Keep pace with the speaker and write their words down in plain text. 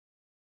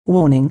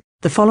Warning,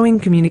 the following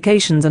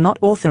communications are not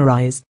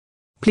authorized.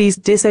 Please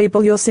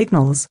disable your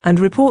signals and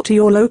report to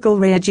your local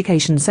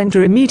re-education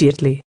center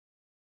immediately.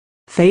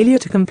 Failure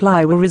to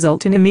comply will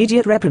result in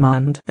immediate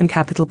reprimand and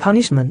capital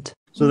punishment.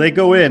 So they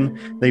go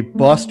in, they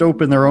bust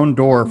open their own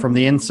door from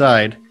the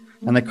inside,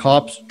 and the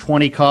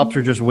 20 cops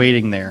are just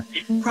waiting there.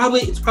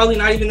 It's probably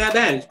not even that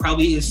bad. It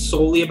probably is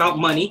solely about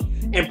money,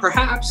 and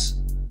perhaps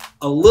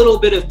a little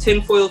bit of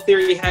tinfoil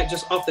theory hat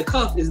just off the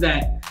cuff is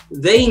that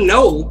they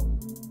know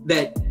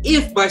that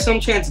if by some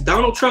chance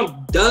Donald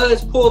Trump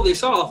does pull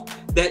this off,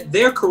 that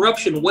their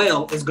corruption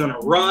well is gonna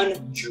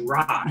run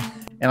dry.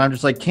 And I'm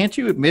just like, can't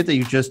you admit that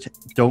you just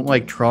don't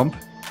like Trump?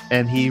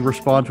 And he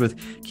responds with,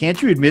 can't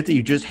you admit that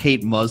you just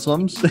hate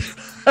Muslims?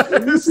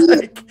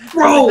 Like,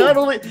 bro, not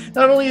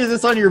only is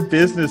this on your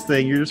business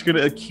thing, you're just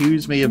gonna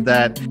accuse me of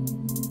that.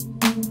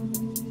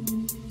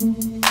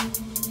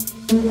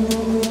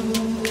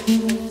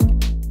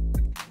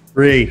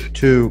 Three,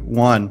 two,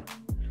 one.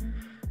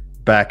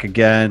 Back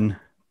again.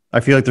 I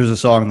feel like there's a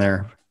song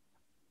there.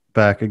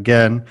 Back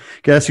again.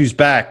 Guess who's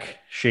back?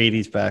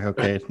 Shady's back.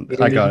 Okay,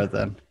 I got it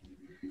then.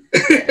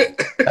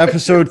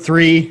 Episode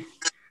 3,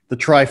 the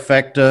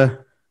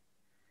trifecta.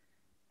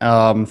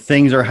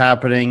 Things are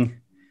happening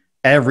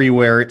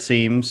everywhere, it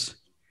seems.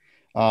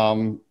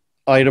 Item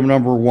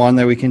number 1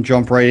 that we can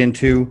jump right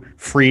into,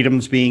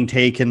 freedoms being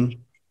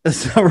taken.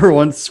 Number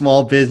 1,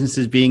 small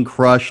businesses being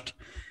crushed.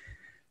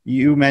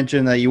 You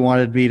mentioned that you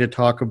wanted me to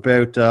talk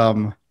about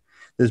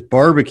this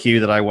barbecue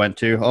that I went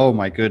to. Oh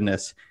my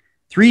goodness.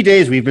 3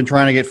 days we've been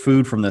trying to get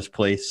food from this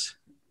place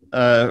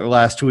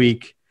last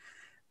week.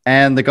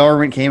 And the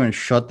government came and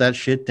shut that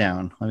shit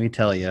down, let me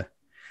tell you.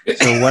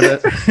 So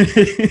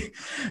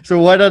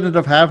what ended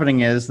up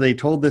happening is they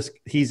told this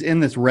he's in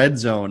this red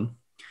zone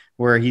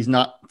where he's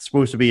not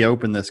supposed to be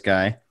open, this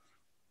guy.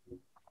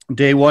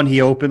 Day 1 he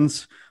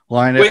opens.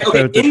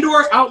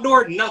 Indoor,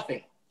 outdoor,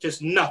 nothing.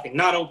 Just nothing.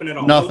 Not open at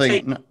all.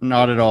 Nothing.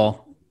 Not at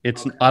all.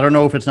 I don't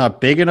know if it's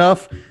not big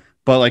enough,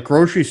 but like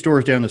grocery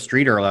stores down the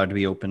street are allowed to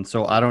be open.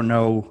 So I don't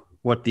know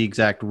what the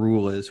exact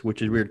rule is,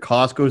 which is weird.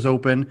 Costco's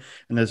open,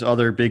 and there's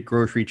other big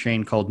grocery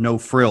chain called No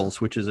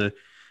Frills, which is a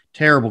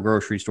terrible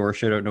grocery store.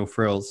 Shout out No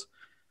Frills.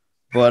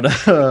 But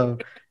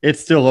it's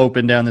still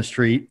open down the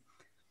street.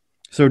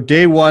 So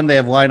day 1, they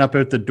have line up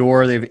out the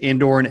door. They have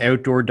indoor and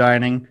outdoor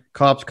dining.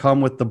 Cops come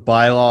with the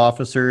bylaw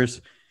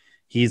officers.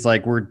 He's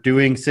like, we're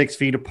doing 6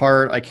 feet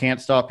apart. I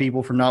can't stop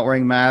people from not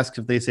wearing masks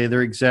if they say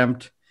they're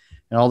exempt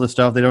and all this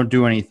stuff. They don't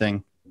do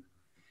anything.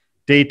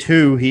 Day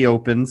 2, he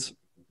opens.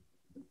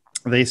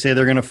 They say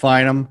they're going to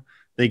fine him.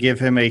 They give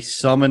him a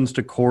summons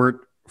to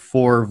court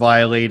for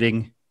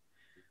violating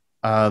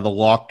the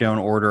lockdown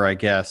order, I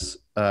guess,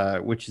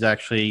 which is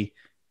actually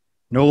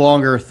no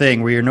longer a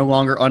thing. We are no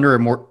longer under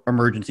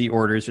emergency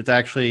orders. It's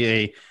actually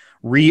a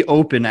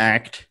reopen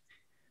act,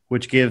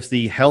 which gives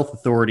the health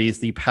authorities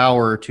the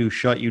power to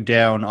shut you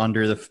down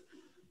under the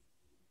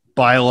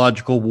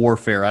biological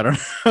warfare. I don't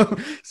know.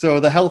 So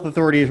the health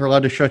authorities are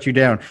allowed to shut you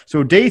down.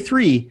 So day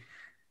 3,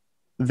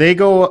 they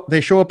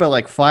show up at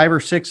like 5 or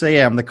 6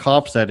 a.m., the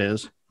cops, that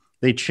is.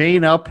 They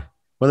chain up,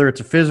 whether it's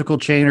a physical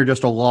chain or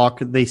just a lock.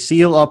 They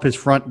seal up his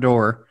front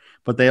door,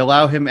 but they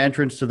allow him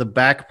entrance to the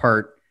back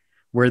part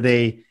where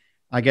they,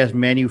 I guess,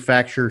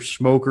 manufacture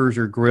smokers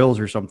or grills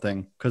or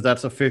something, because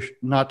that's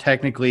not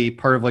technically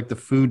part of like the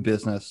food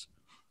business.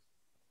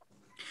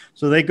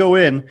 So they go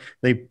in,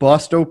 they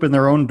bust open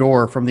their own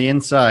door from the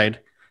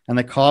inside, and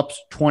the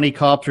 20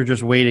 cops are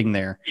just waiting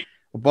there.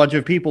 A bunch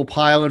of people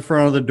pile in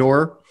front of the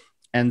door,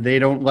 and they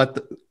don't let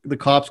the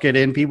cops get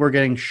in. People are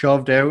getting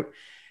shoved out.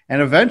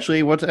 And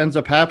eventually what ends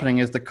up happening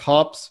is the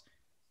cops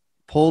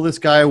pull this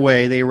guy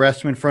away. They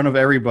arrest him in front of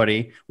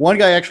everybody. One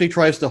guy actually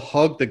tries to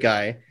hug the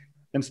guy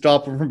and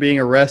stop him from being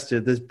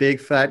arrested, this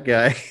big fat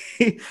guy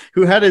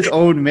who had his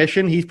own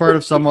mission. He's part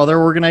of some other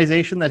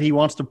organization that he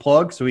wants to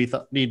plug, so he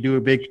thought he'd do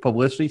a big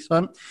publicity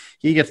stunt.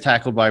 He gets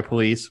tackled by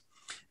police.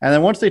 And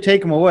then once they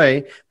take him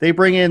away, they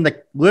bring in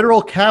the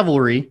literal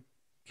cavalry,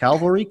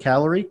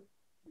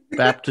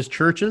 Baptist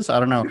churches,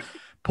 I don't know.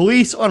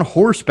 Police on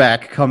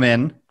horseback come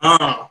in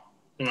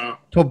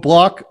to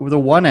block the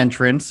one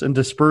entrance and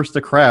disperse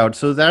the crowd.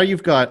 So now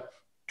you've got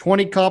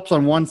 20 cops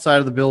on one side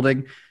of the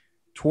building,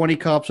 20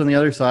 cops on the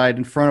other side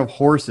in front of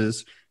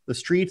horses. The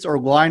streets are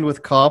lined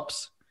with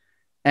cops.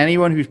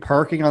 Anyone who's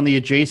parking on the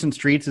adjacent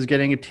streets is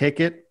getting a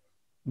ticket.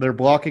 They're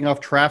blocking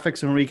off traffic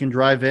so nobody can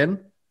drive in.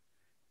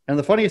 And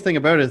the funniest thing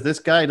about it is this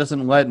guy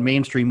doesn't let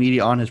mainstream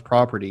media on his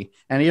property.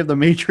 Any of the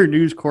major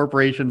news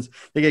corporations,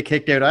 they get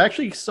kicked out. I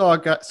actually saw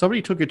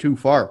somebody took it too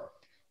far.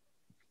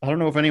 I don't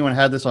know if anyone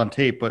had this on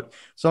tape, but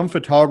some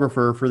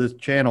photographer for this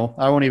channel,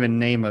 I won't even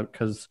name it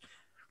because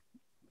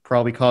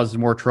probably causes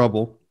more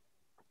trouble.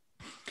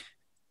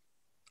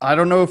 I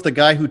don't know if the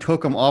guy who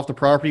took him off the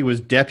property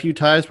was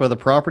deputized by the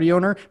property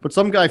owner, but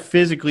some guy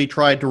physically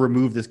tried to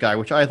remove this guy,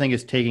 which I think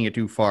is taking it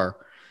too far.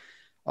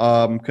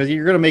 Because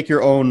you're going to make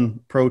your own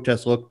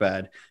protest look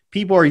bad.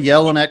 People are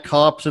yelling at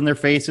cops in their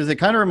faces. It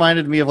kind of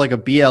reminded me of like a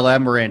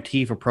BLM or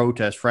Antifa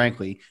protest,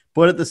 frankly.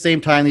 But at the same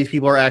time, these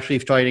people are actually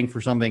fighting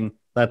for something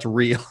that's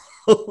real.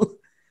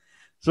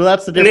 So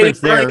that's the And they difference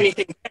didn't burn there.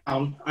 anything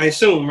down, I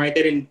assume, right?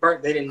 They didn't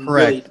burn. They didn't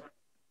Correct. really.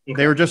 Okay.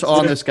 They were just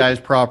on this guy's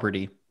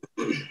property.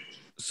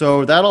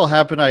 So that all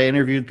happened. I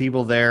interviewed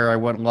people there. I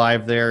went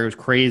live there. It was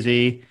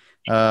crazy.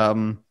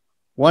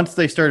 Once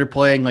they started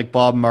playing like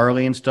Bob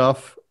Marley and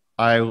stuff,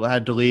 I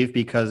had to leave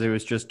because there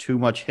was just too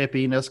much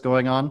hippiness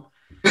going on.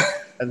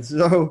 And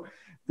so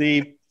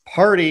the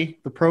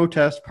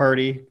protest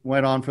party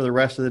went on for the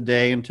rest of the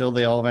day until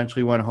they all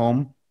eventually went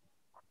home.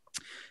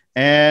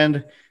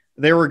 And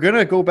they were going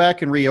to go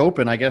back and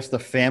reopen, I guess, the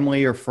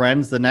family or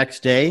friends the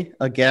next day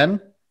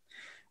again.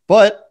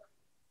 But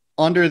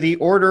under the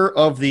order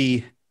of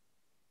the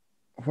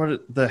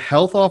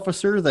health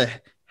officer, the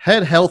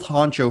head health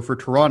honcho for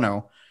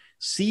Toronto,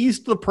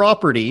 seized the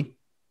property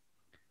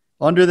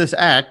under this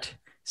act,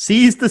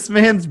 seized this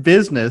man's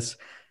business,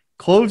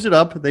 closed it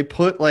up. They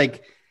put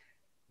like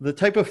the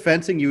type of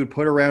fencing you would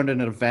put around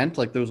an event,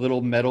 like those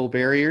little metal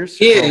barriers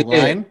for a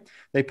line.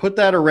 They put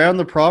that around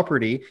the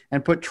property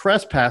and put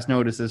trespass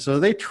notices. So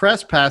they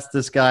trespassed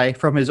this guy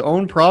from his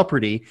own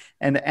property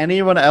and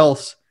anyone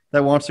else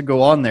that wants to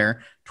go on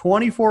there.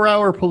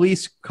 24-hour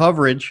police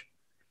coverage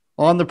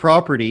on the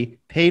property,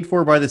 paid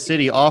for by the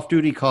city,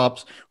 off-duty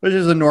cops, which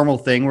is a normal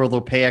thing where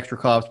they'll pay extra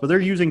cops, but they're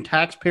using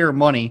taxpayer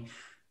money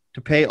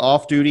to pay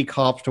off-duty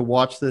cops to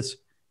watch this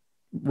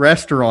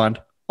restaurant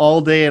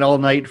all day and all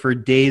night for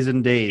days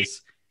and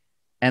days.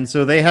 And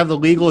so they have the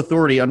legal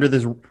authority under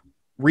this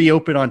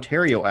Reopen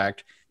Ontario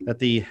Act that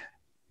the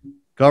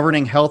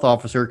governing health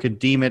officer could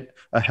deem it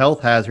a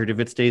health hazard if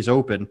it stays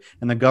open,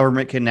 and the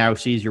government can now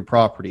seize your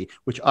property,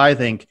 which I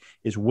think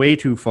is way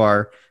too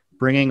far.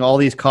 Bringing all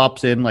these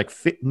cops in, like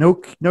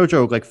no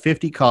joke, like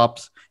 50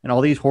 cops and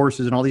all these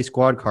horses and all these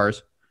squad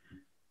cars,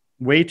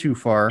 way too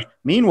far.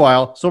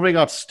 Meanwhile, somebody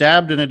got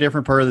stabbed in a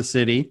different part of the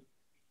city.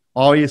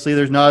 Obviously,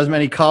 there's not as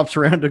many cops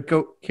around to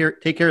go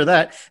take care of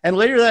that. And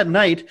later that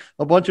night,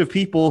 a bunch of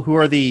people who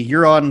are the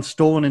Huron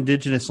stolen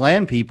Indigenous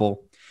land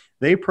people,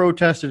 they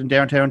protested in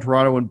downtown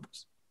Toronto and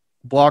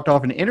blocked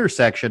off an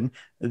intersection.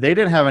 They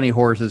didn't have any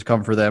horses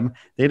come for them.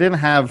 They didn't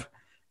have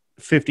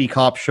 50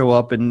 cops show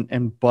up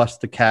and bust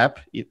the cap.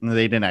 They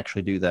didn't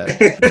actually do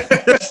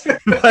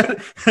that.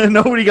 But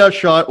nobody got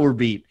shot or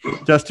beat,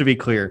 just to be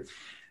clear.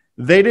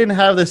 They didn't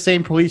have the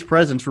same police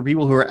presence for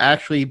people who are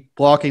actually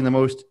blocking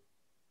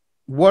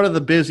one of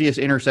the busiest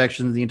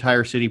intersections in the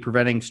entire city,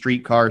 preventing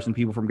streetcars and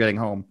people from getting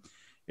home.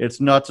 It's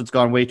nuts. It's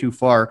gone way too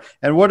far.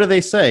 And what do they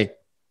say?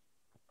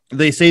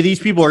 They say these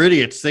people are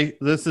idiots.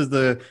 This is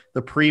the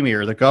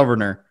premier, the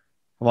governor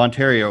of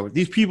Ontario.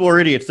 These people are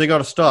idiots. They got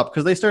to stop,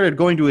 because they started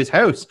going to his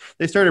house.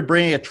 They started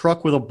bringing a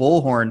truck with a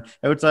bullhorn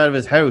outside of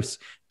his house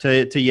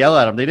to yell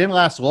at him. They didn't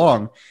last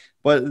long,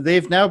 but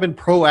they've now been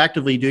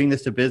proactively doing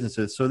this to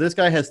businesses. So this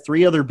guy has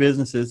 3 other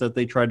businesses that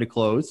they tried to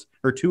close,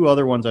 or 2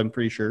 other ones, I'm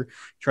pretty sure,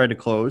 tried to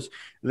close.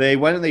 They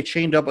went and they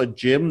chained up a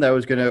gym that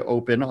was going to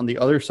open on the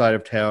other side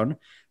of town.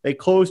 They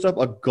closed up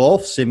a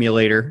golf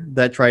simulator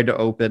that tried to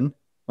open,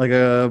 like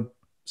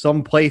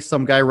some place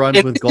some guy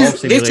runs with golf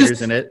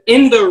simulators in it.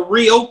 In the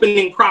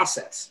reopening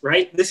process,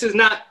 right? This is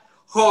not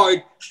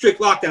hard,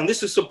 strict lockdown.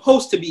 This is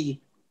supposed to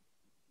be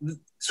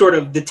sort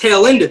of the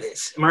tail end of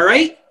this. Am I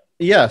right?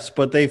 Yes,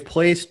 but they've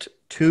placed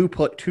two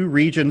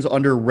regions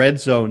under red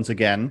zones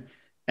again,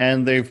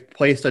 and they've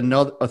placed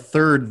a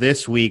third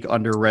this week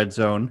under red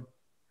zone.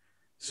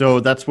 So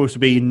that's supposed to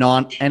be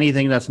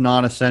anything that's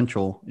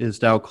non-essential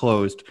is now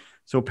closed.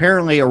 So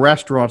apparently a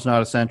restaurant's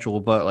not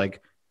essential, but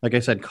like I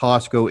said,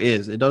 Costco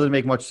is. It doesn't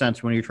make much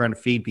sense when you're trying to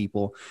feed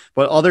people.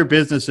 But other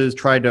businesses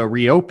tried to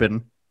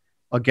reopen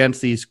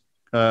against these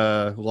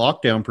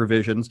lockdown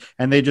provisions,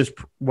 and they just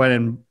went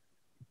and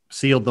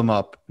sealed them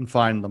up and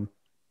fined them.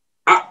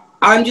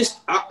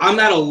 I'm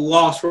at a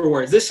loss for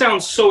words. This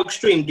sounds so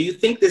extreme. Do you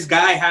think this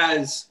guy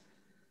has,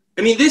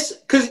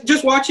 because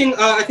just watching,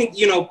 I think,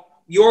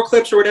 your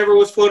clips or whatever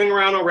was floating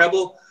around on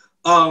Rebel,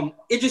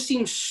 it just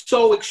seems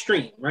so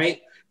extreme,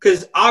 right?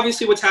 Because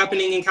obviously what's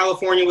happening in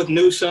California with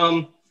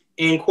Newsom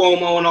and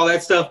Cuomo and all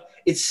that stuff,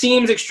 it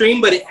seems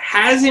extreme, but it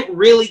hasn't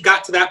really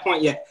got to that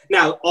point yet.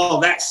 Now, all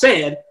that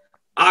said,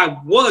 I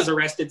was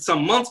arrested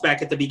some months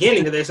back at the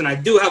beginning of this, and I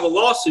do have a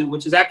lawsuit,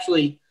 which is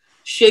actually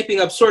shaping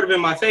up sort of in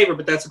my favor,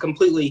 but that's a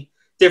completely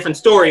different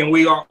story. And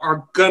we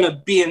are going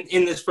to be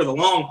in this for the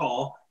long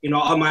haul.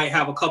 I might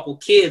have a couple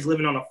kids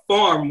living on a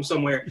farm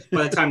somewhere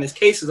by the time this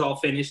case is all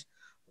finished.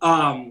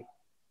 But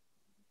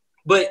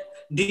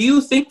do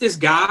you think this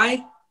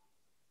guy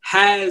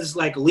has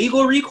like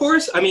legal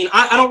recourse? I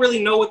don't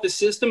really know what the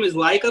system is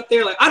like up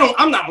there. Like,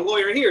 I'm not a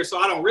lawyer here, so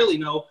I don't really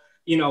know,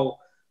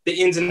 the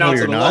ins and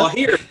outs of the law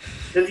here.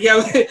 Does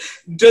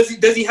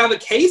he have a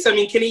case?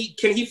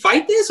 Can he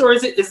fight this, or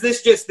is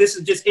this just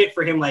it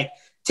for him? Like,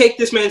 take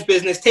this man's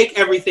business, take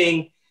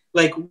everything.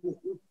 Like,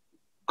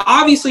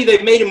 obviously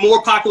they've made him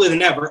more popular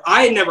than ever.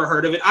 I had never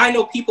heard of it. I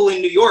know people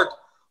in New York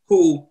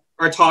who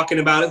are talking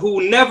about it,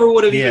 who never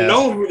would have even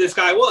known who this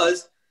guy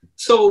was.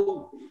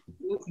 So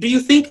do you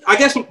think, I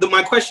guess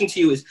my question to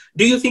you is,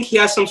 do you think he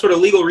has some sort of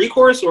legal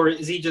recourse, or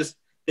is they just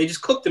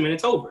cooked him and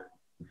it's over?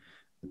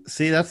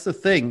 See, that's the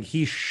thing.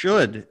 He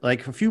should.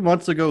 Like a few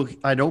months ago,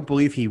 I don't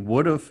believe he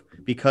would have,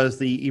 because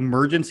the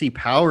emergency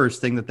powers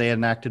thing that they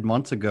enacted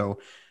months ago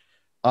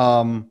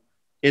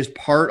is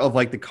part of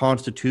like the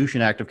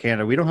Constitution Act of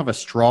Canada. We don't have a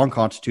strong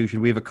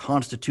constitution. We have a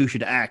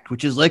Constitution Act,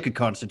 which is like a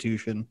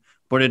constitution,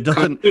 but it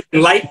doesn't.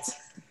 Light.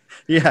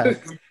 Yeah,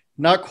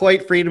 not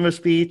quite freedom of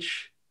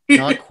speech,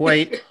 not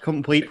quite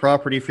complete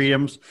property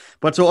freedoms.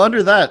 But so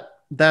under that,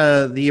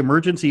 the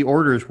emergency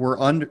orders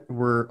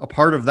were a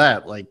part of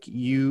that. Like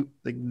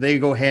they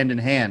go hand in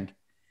hand.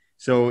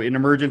 So an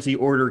emergency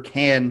order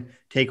can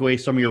take away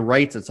some of your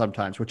rights at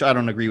sometimes, which I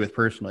don't agree with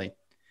personally,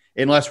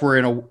 unless we're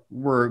in a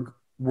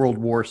World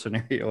War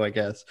scenario, I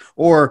guess,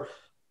 or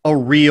a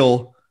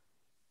real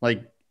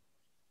like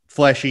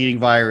flesh-eating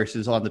virus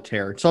is on the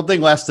tear. Something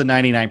less than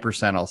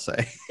 99%, I'll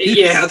say.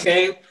 Yeah,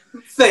 okay.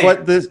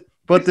 Fair.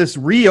 But this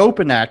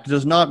Reopen Act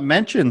does not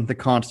mention the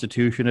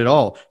Constitution at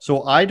all.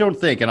 So I don't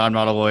think, and I'm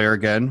not a lawyer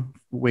again,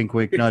 wink,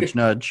 wink, nudge,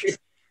 nudge,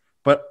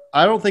 but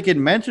I don't think it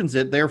mentions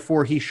it.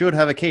 Therefore, he should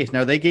have a case.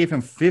 Now, they gave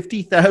him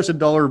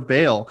 $50,000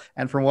 bail,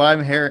 and from what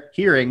I'm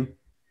hearing,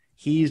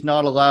 he's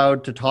not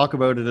allowed to talk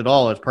about it at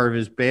all as part of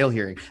his bail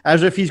hearing,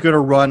 as if he's going to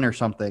run or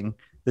something.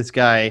 This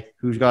guy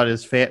who's got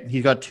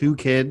he's got 2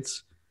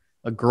 kids,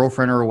 a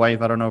girlfriend or a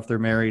wife, I don't know if they're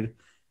married,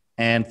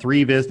 and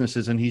 3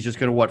 businesses, and he's just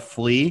going to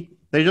flee?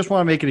 They just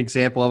want to make an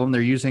example of him.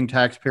 They're using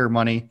taxpayer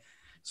money.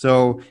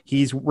 So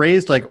he's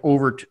raised like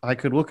I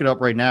could look it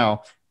up right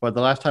now, but the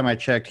last time I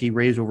checked, he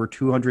raised over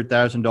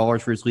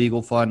 $200,000 for his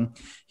legal fund.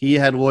 He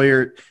had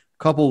a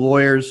couple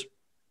lawyers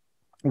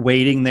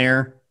waiting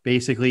there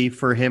basically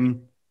for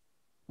him.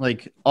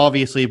 Like,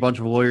 obviously a bunch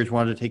of lawyers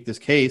wanted to take this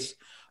case.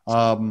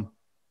 So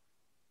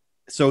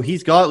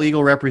he's got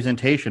legal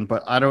representation,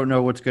 but I don't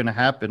know what's going to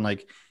happen.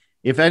 Like,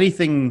 if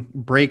anything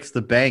breaks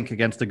the bank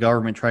against the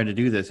government trying to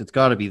do this, it's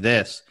got to be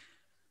this.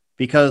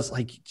 Because,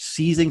 like,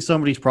 seizing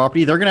somebody's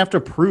property, they're going to have to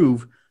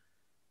prove,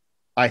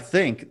 I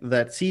think,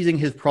 that seizing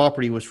his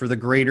property was for the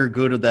greater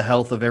good of the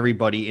health of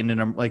everybody in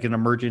an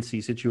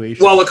emergency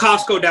situation. Well, the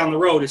Costco down the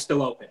road is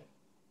still open.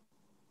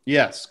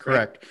 Yes,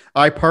 correct.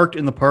 I parked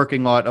in the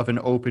parking lot of an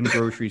open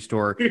grocery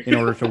store in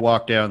order to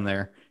walk down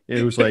there.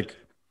 It was like,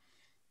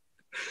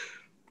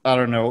 I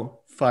don't know,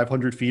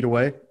 500 feet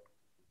away.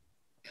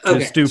 Okay,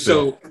 it's stupid.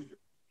 So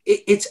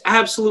it's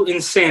absolute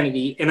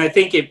insanity, and I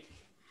think it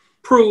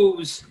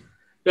proves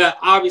that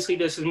obviously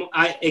this is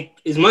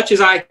as much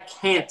as I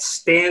can't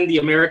stand the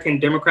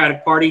American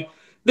Democratic Party,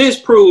 this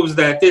proves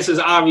that this is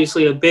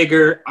obviously a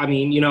bigger, I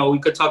mean, we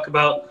could talk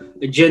about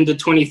Agenda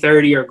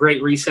 2030 or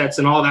Great Resets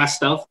and all that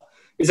stuff,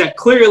 is that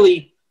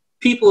clearly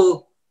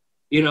people,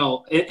 in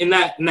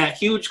that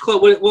huge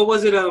club, what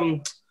was it?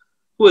 Who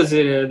was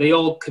it? The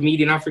old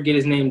comedian, I forget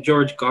his name,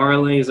 George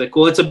Carlin. He's like,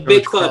 well, it's a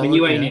big club Carlin, and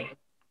you ain't in it.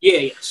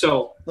 Yeah.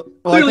 So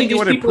clearly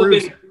these people have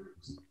been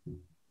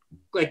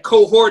like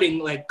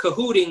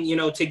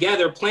cahooting,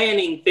 together,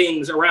 planning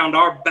things around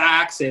our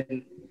backs,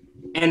 and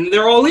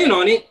they're all in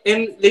on it.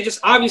 And they just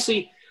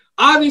obviously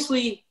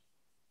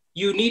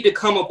you need to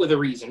come up with a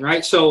reason,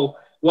 right? So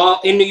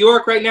while in New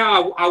York right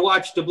now, I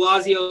watched de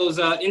Blasio's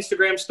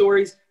Instagram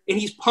stories, and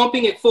he's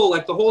pumping it full.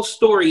 Like, the whole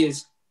story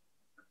is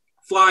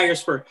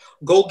flyers for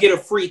go get a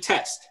free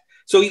test.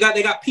 So they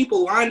got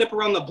people lined up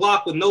around the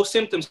block with no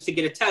symptoms to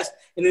get a test,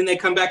 and then they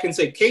come back and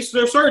say, cases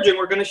are surging,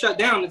 we're going to shut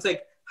down. It's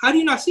like, how do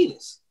you not see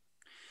this?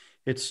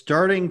 It's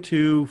starting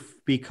to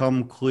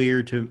become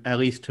clear, to at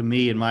least to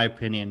me, in my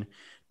opinion,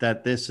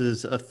 that this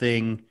is a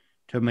thing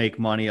to make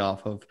money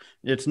off of.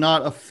 It's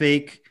not a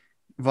fake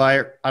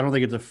virus. I don't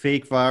think it's a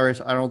fake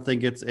virus. I don't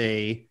think it's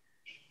a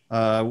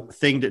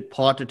thing to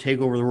plot to take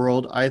over the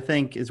world. I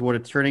think is what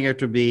it's turning out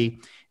to be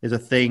is a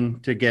thing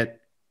to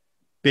get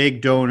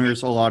big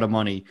donors a lot of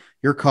money.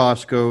 Your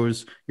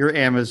Costco's, your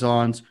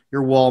Amazons,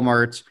 your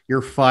Walmarts,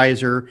 your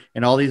Pfizer,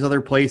 and all these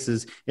other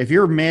places. If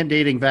you're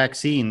mandating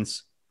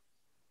vaccines,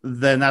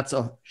 then that's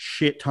a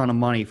shit ton of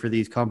money for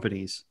these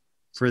companies,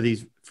 for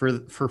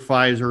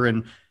Pfizer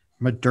and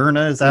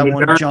Moderna. Is that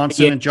Moderna, one?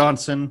 Johnson and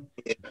Johnson.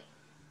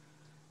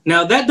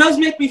 Now that does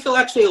make me feel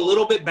actually a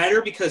little bit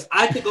better, because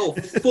I could go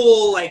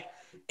full like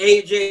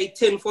AJ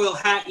tinfoil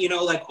hat,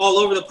 like all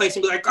over the place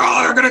and be like,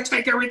 oh, they're going to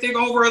take everything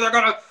over. They're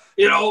going to,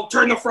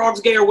 turn the frogs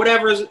gay or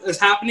whatever is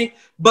happening.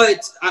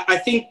 But I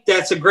think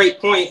that's a great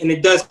point, and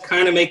it does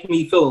kind of make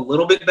me feel a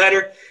little bit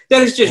better.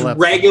 That is just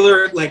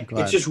regular, like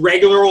it's just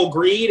regular old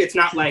greed. It's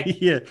not like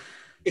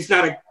it's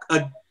not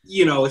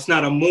it's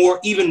not a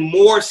even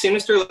more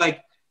sinister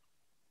like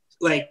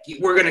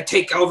we're going to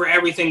take over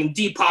everything and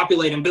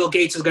depopulate, and Bill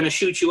Gates is going to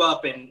shoot you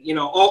up, and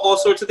all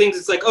sorts of things.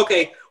 It's like,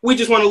 okay, we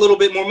just want a little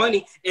bit more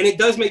money. And it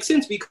does make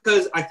sense,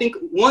 because I think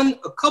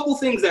a couple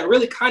things that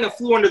really kind of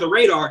flew under the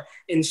radar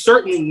and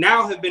certainly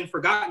now have been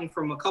forgotten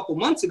from a couple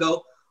months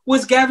ago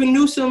was Gavin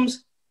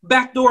Newsom's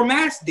backdoor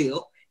mask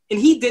deal. And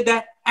he did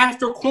that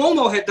after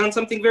Cuomo had done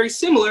something very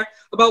similar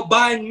about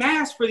buying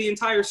masks for the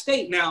entire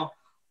state. Now,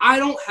 I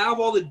don't have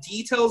all the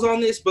details on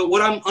this, but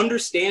what I'm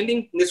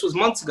understanding, and this was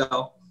months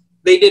ago,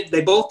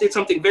 they both did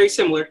something very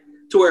similar,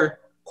 to where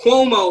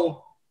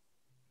Cuomo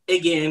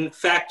again,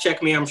 fact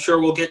check me. I'm sure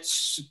we'll get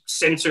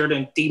censored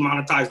and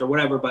demonetized or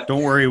whatever. But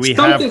don't worry, we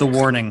have the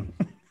warning.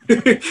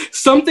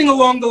 Something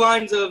along the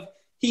lines of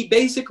he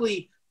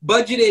basically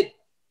budgeted,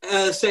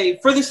 say,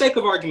 for the sake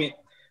of argument,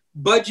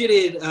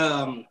 budgeted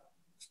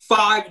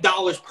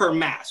 $5 per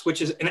mass,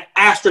 which is an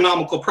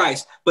astronomical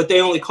price, but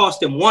they only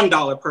cost him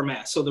 $1 per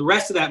mass. So the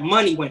rest of that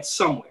money went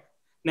somewhere.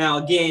 Now,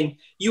 again,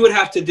 you would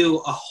have to do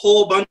a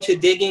whole bunch of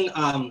digging.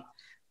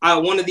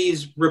 One of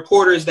these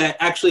reporters that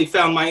actually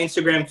found my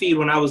Instagram feed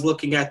when I was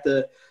looking at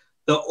the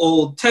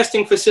old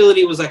testing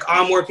facility was like,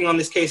 I'm working on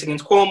this case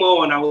against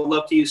Cuomo, and I would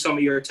love to use some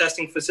of your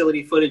testing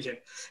facility footage. And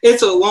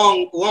it's a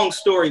long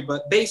story,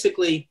 but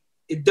basically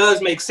it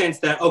does make sense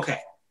that, okay,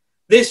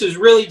 this is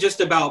really just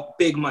about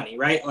big money,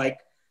 right? Like,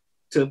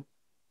 to,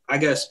 I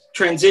guess,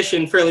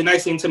 transition fairly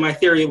nicely into my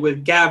theory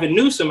with Gavin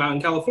Newsom out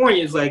in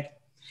California is like,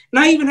 and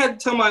I even had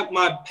to tell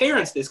my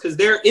parents this because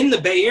they're in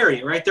the Bay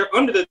Area, right? They're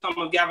under the thumb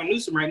of Gavin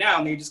Newsom right now,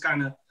 and they just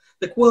kind of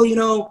like, well, I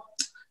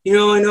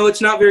know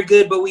it's not very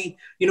good, but we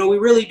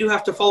really do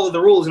have to follow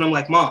the rules. And I'm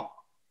like, Mom,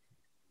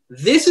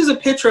 this is a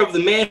picture of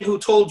the man who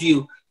told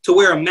you to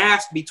wear a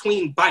mask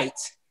between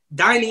bites,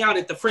 dining out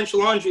at the French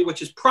Laundry,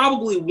 which is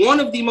probably one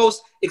of the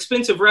most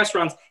expensive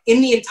restaurants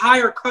in the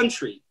entire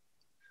country,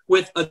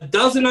 with a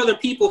dozen other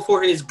people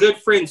for his good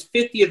friend's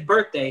 50th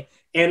birthday,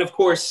 and of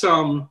course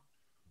some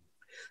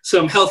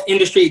health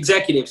industry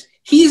executives.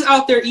 He's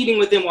out there eating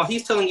with them while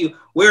he's telling you,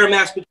 wear a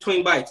mask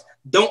between bites,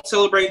 don't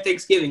celebrate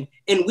Thanksgiving.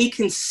 And we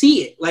can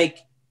see it. Like,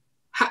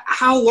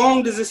 how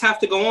long does this have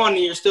to go on?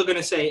 And you're still going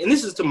to say, and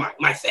this is to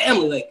my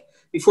family, like,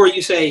 before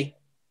you say,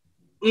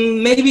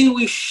 maybe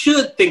we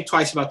should think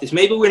twice about this.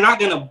 Maybe we're not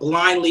going to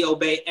blindly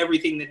obey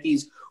everything that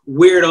these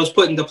weirdos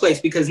put into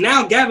place. Because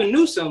now Gavin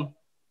Newsom,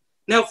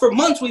 now for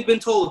months we've been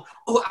told,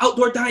 oh,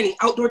 outdoor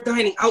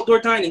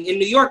dining. In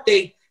New York,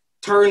 they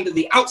turned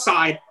the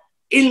outside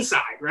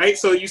inside, right?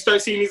 So you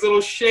start seeing these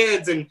little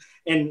sheds and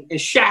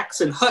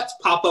shacks and huts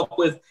pop up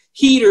with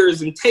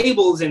heaters and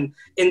tables and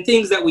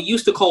things that we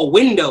used to call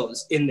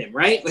windows in them,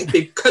 right? Like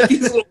they cut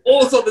these little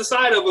holes on the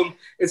side of them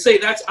and say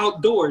that's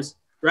outdoors,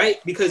 right?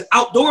 Because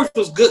outdoors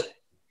was good.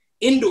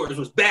 Indoors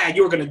was bad.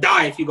 You were going to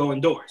die if you go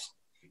indoors.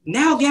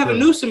 Now Gavin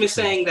Newsom is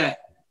saying that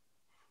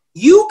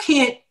you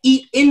can't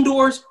eat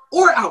indoors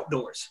or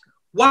outdoors.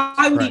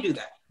 Why would he do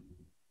that?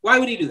 Why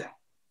would he do that?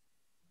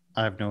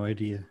 I have no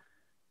idea.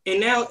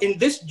 And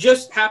this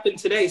just happened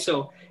today.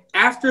 So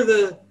after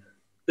the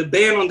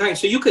ban on dining,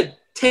 so you could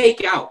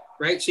take out,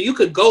 right? So you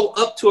could go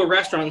up to a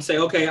restaurant and say,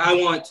 okay, I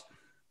want,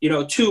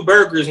 2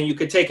 burgers, and you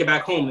could take it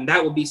back home, and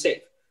that would be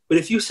safe. But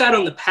if you sat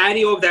on the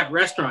patio of that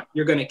restaurant,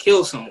 you're going to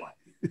kill someone.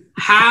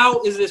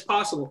 How is this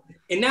possible?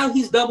 And now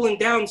he's doubling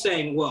down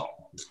saying, well,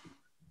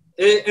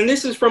 and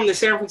this is from the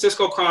San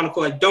Francisco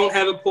Chronicle. I don't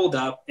have it pulled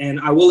up, and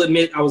I will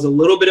admit I was a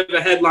little bit of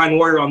a headline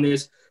warrior on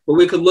this, but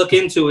we could look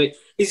into it.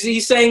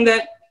 He's saying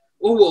that,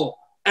 oh, well,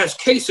 as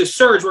cases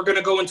surge, we're going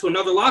to go into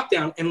another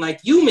lockdown. And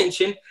like you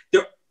mentioned,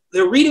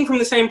 they're reading from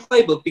the same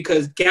playbook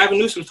because Gavin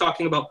Newsom's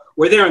talking about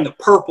where they're in the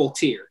purple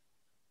tier.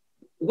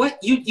 What?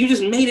 You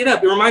just made it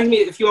up. It reminds me,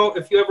 if you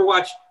ever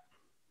watch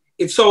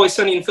It's Always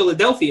Sunny in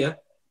Philadelphia,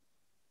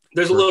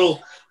 there's a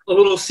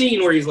little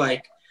scene where he's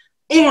like,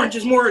 orange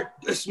is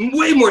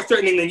way more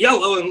threatening than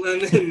yellow.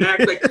 And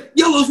Mac's like,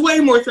 yellow's way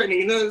more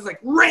threatening. And then it's like,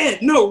 red,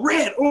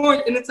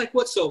 orange. And it's like,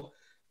 what? So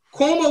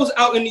Cuomo's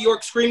out in New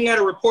York screaming at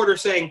a reporter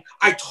saying,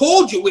 I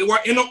told you we were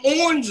in an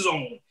orange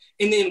zone.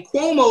 And then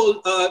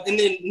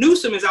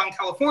Newsom is out in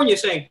California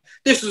saying,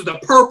 this is the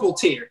purple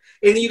tier.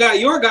 And then you got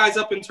your guys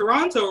up in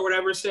Toronto or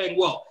whatever saying,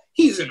 well,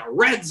 he's in a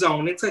red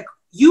zone. It's like,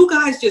 you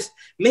guys just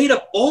made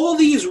up all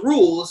these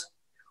rules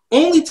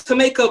only to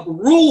make up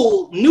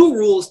new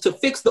rules to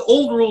fix the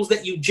old rules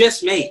that you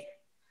just made.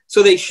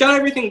 So they shut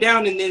everything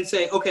down and then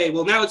say, okay,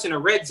 well, now it's in a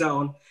red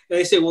zone. And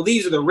they say, well,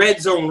 these are the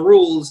red zone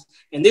rules,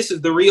 and this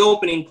is the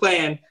reopening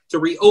plan to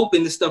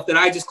reopen the stuff that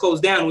I just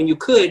closed down when you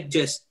could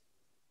just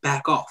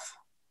back off.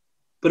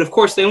 But of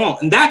course they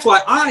won't. And that's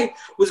why I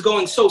was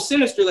going so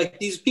sinister, like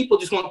these people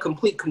just want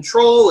complete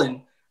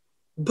control.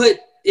 But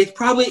it's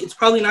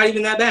probably not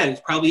even that bad.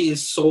 It probably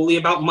is solely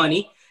about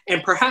money.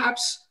 And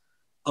perhaps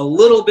a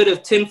little bit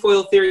of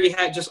tinfoil theory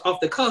hat just off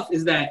the cuff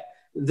is that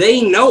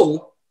they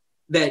know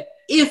that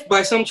if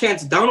by some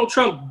chance Donald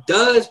Trump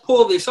does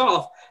pull this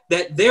off,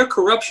 that their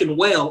corruption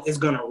well is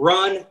going to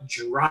run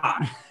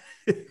dry.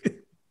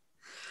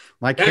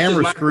 My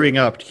camera's screwing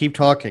up. Keep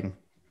talking.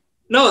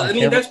 No, I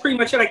mean, that's pretty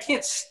much it. I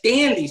can't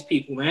stand these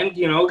people, man.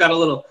 Got a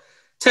little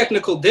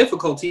technical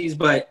difficulties,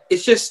 but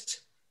it's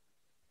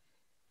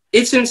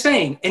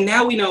insane. And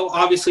now we know,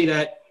 obviously,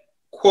 that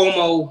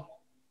Cuomo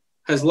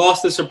has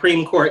lost the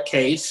Supreme Court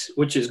case,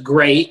 which is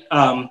great.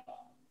 Now,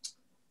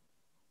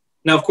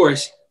 of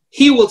course,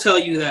 he will tell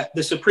you that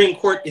the Supreme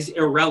Court is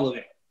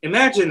irrelevant.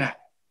 Imagine that.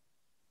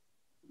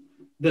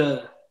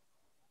 The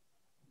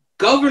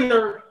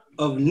governor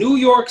of New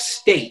York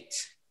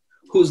State,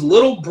 whose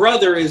little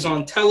brother is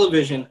on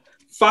television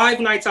 5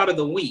 nights out of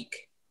the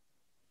week,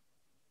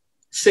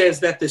 says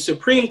that the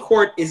Supreme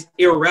Court is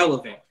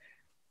irrelevant.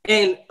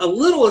 And a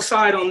little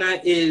aside on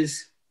that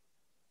is,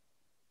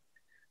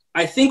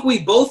 I think we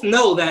both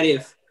know that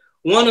if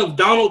one of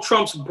Donald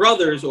Trump's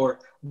brothers or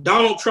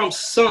Donald Trump's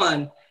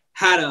son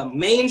had a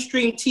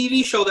mainstream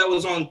TV show that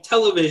was on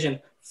television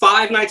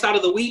 5 nights out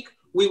of the week,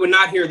 we would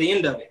not hear the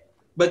end of it.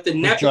 But the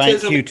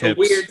nepotism, the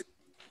weird,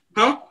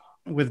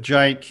 with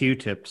giant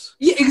Q-tips.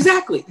 Yeah,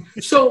 exactly.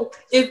 So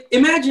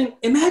imagine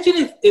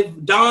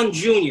if Don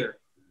Jr.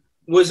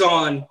 was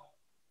on.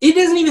 It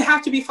doesn't even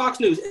have to be Fox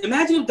News.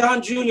 Imagine if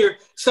Don Jr.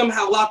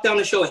 somehow locked down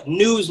the show at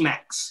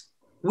Newsmax.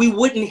 We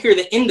wouldn't hear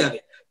the end of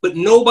it. But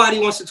nobody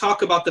wants to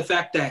talk about the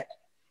fact that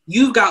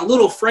you've got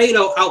little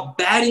Fredo out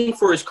batting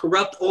for his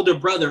corrupt older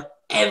brother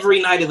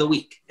every night of the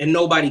week, and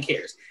nobody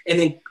cares. And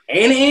then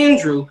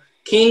Andrew,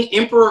 King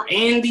Emperor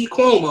Andy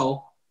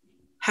Cuomo,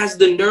 has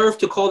the nerve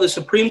to call the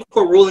Supreme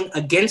Court ruling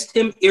against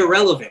him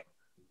irrelevant.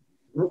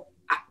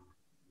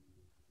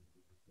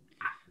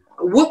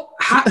 What?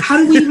 How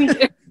do we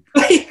even?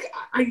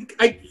 I'm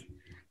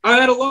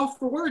at a loss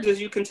for words,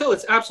 as you can tell.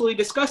 It's absolutely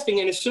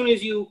disgusting. And as soon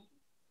as you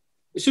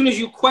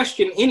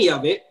question any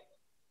of it,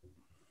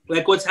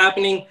 like what's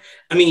happening,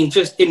 I mean,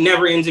 just it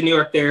never ends in New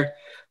York.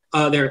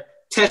 They're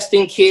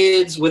testing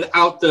kids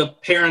without the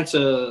parents'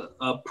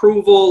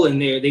 approval,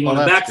 and they want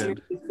to vaccinate.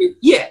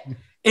 Yeah,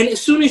 and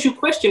as soon as you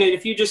question it,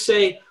 if you just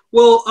say,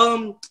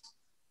 well,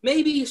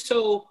 maybe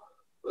so,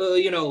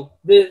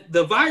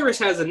 the virus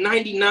has a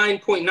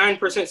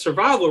 99.9%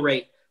 survival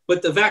rate,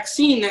 but the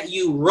vaccine that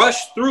you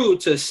rush through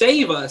to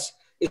save us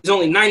is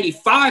only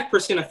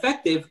 95%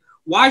 effective.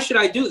 Why should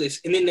I do this?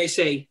 And then they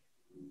say,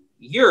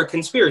 you're a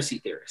conspiracy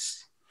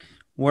theorist.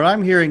 What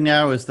I'm hearing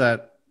now is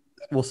that,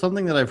 well,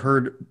 something that I've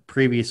heard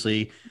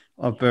previously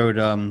about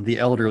the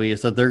elderly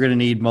is that they're going to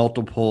need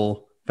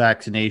multiple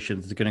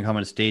vaccinations. It's going to come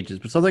in stages.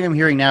 But something I'm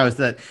hearing now is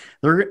that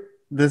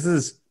this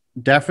is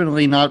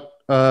definitely not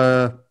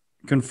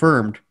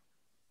confirmed,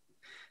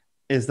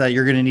 is that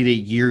you're going to need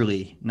it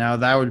yearly. Now,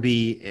 that would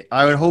be,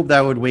 I would hope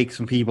that would wake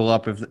some people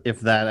up if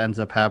that ends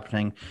up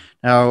happening.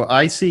 Now,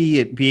 I see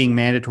it being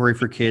mandatory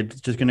for kids.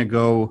 It's just going to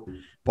go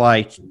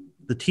by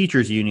the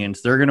teachers'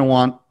 unions. They're going to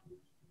want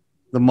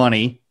the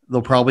money.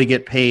 They'll probably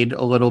get paid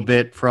a little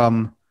bit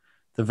from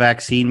the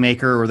vaccine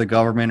maker or the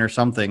government or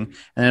something.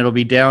 And it'll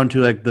be down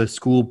to like the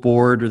school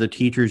board or the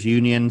teachers'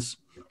 unions.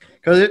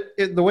 Because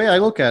the way I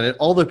look at it,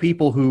 all the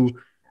people who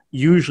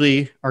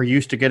usually are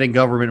used to getting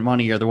government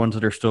money are the ones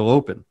that are still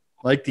open,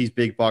 like these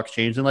big box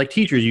chains and like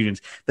teachers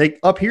unions. They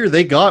up here,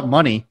 they got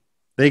money.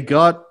 They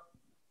got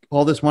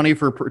all this money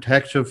for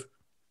protective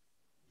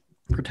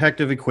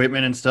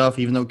equipment and stuff,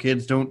 even though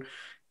kids don't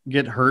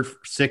get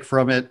sick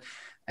from it.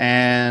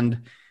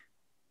 And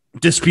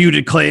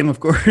disputed claim,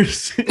 of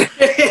course.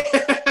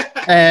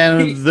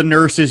 And the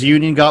nurses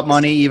union got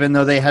money, even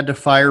though they had to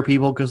fire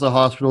people because the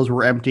hospitals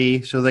were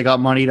empty. So they got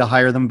money to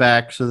hire them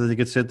back so that they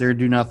could sit there and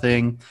do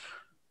nothing.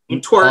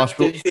 And twerk.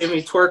 Did you see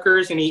any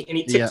twerkers?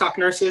 Any TikTok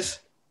nurses?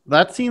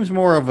 That seems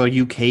more of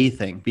a UK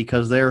thing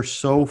because they're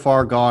so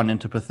far gone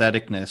into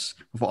patheticness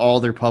of all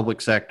their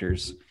public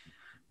sectors.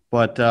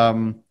 But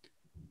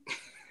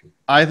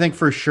I think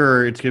for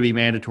sure it's going to be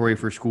mandatory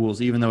for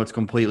schools, even though it's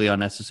completely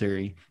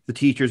unnecessary. The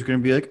teachers are going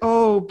to be like,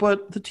 oh,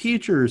 but the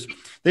teachers.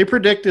 They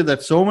predicted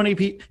that so many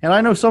people, and I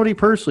know somebody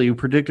personally who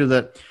predicted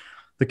that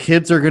the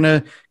kids are going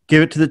to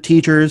give it to the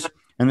teachers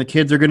and the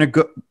kids are going to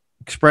go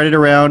spread it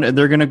around and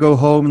they're going to go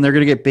home and they're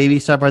going to get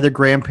babysat by their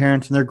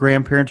grandparents and their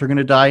grandparents are going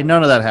to die.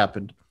 None of that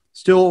happened.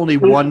 Still only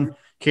one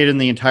kid in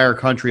the entire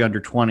country under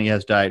 20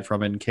 has died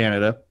from it in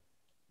Canada.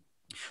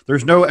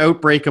 There's no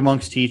outbreak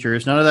amongst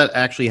teachers. None of that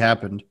actually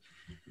happened.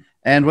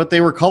 And what they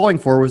were calling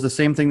for was the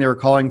same thing they were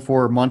calling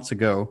for months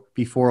ago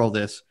before all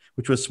this,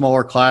 which was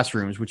smaller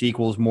classrooms, which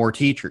equals more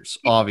teachers,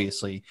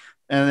 obviously.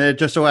 And it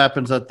just so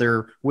happens that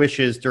their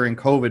wishes during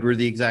COVID were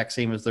the exact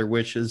same as their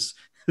wishes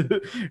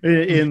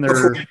in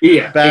their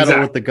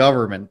battle with the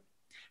government.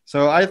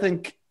 So I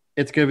think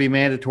it's going to be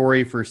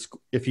mandatory for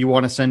if you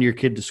want to send your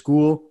kid to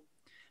school.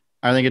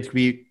 I think it's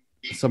going to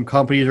be some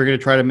companies are going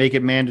to try to make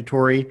it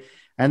mandatory.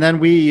 And then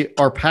we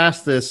are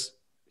past this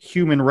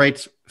human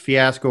rights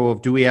fiasco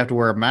of do we have to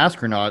wear a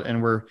mask or not,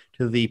 and we're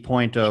to the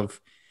point of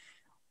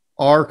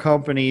are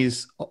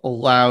companies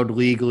allowed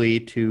legally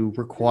to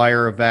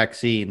require a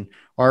vaccine?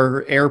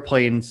 Are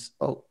airplanes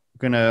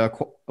going to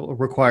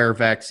require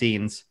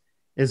vaccines?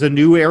 Is a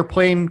new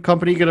airplane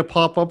company going to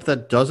pop up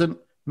that doesn't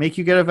make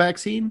you get a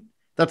vaccine?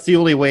 That's the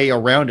only way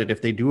around it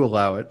if they do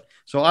allow it.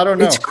 So I don't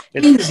know. It's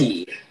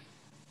crazy.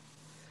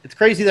 It's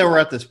crazy that we're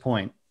at this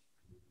point.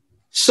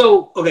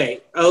 So,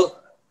 okay,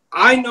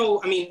 I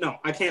know, I mean, no,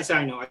 I can't say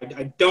I know.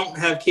 I don't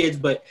have kids,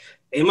 but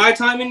in my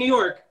time in New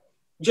York,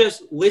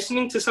 just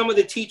listening to some of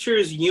the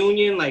teachers'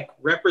 union, like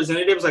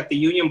representatives, like the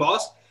union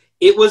boss,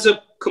 it was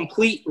a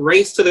complete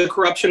race to the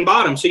corruption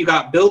bottom. So you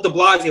got Bill de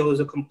Blasio, who's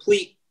a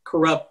complete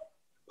corrupt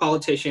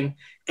politician,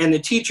 and the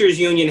teachers'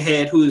 union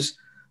head, who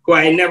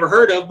I had never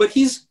heard of, but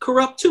he's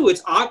corrupt too.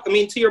 It's odd. I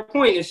mean, to your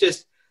point, it's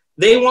just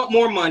they want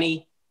more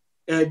money.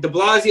 De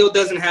Blasio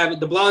doesn't have it.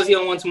 De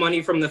Blasio wants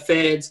money from the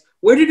feds.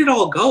 Where did it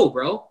all go,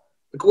 bro?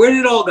 Like, where did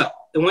it all go?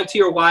 It went to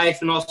your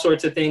wife and all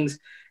sorts of things.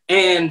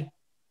 And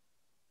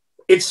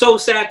it's so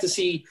sad to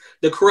see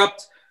the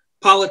corrupt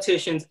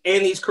politicians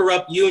and these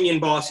corrupt union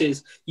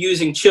bosses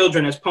using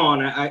children as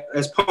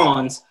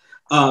pawns.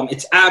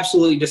 It's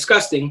absolutely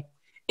disgusting.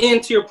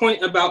 And to your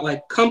point about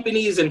like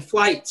companies and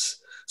flights.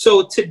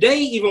 So today,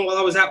 even while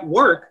I was at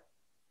work,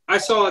 I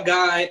saw a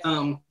guy,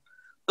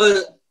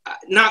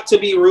 not to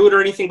be rude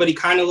or anything, but he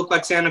kind of looked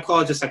like Santa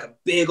Claus, just like a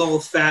big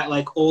old fat,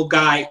 like old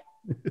guy,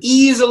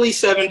 easily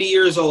 70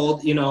 years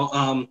old, you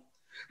know.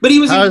 But he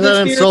was. How is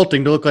that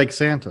insulting to look like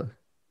Santa?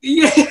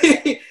 Yeah,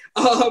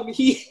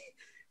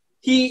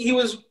 he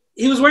was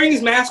wearing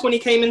his mask when he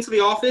came into the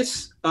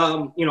office.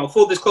 You know,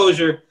 full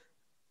disclosure,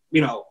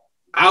 you know,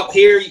 out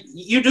here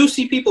you do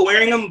see people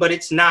wearing them, but it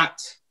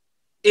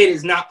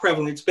is not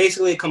prevalent. It's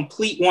basically a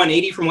complete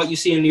 180 from what you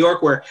see in New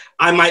York, where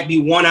I might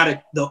be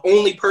the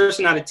only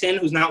person out of 10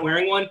 who's not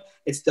wearing one.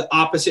 It's the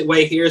opposite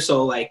way here.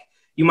 So like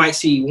you might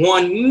see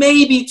one,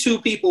 maybe two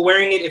people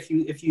wearing it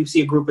if you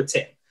see a group of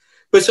 10.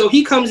 But so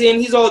he comes in,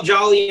 he's all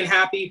jolly and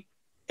happy,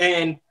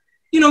 and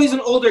you know, he's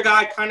an older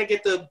guy, kind of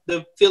get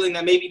the feeling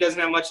that maybe he doesn't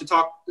have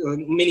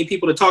many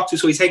people to talk to.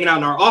 So he's hanging out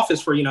in our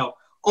office for, you know,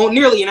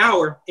 nearly an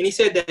hour. And he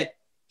said that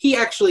he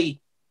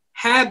actually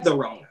had the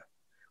Rona,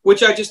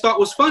 which I just thought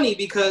was funny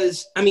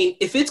because, I mean,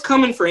 if it's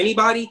coming for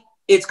anybody,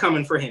 it's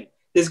coming for him.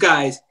 This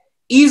guy's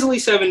easily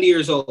 70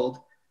 years old,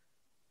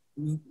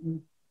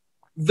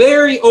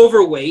 very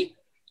overweight,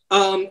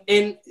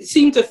 and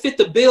seemed to fit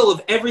the bill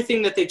of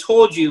everything that they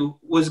told you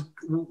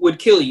would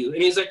kill you.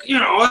 And he's like, you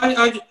know,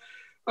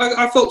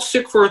 I felt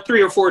sick for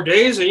 3 or 4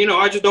 days, and, you know,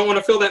 I just don't want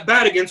to feel that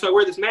bad again, so I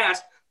wear this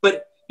mask.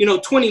 But, you know,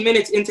 20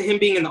 minutes into him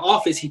being in the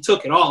office, he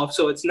took it off.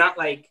 So it's not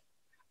like,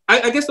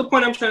 I guess the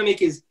point I'm trying to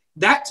make is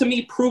that to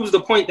me proves the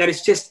point that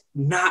it's just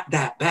not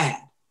that bad,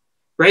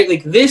 right?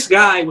 Like this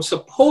guy was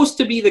supposed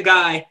to be the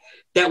guy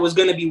that was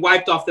going to be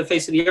wiped off the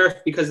face of the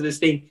earth because of this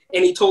thing.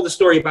 And he told the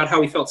story about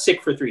how he felt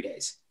sick for 3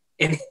 days.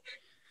 And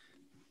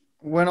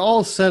when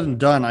all's said and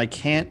done, I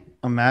can't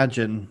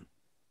imagine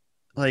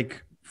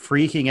like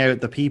freaking out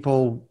the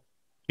people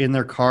in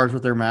their cars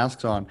with their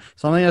masks on.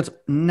 Something that's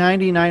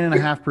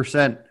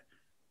 99.5%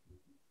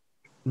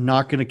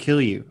 not going to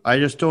kill you. I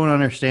just don't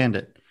understand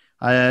it.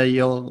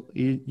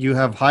 You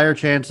have higher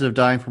chances of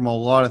dying from a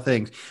lot of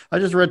things. I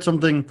just read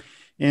something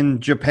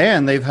in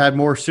Japan. They've had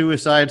more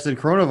suicides than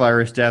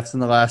coronavirus deaths in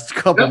the last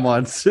couple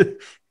months.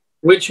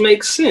 Which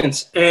makes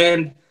sense.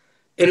 And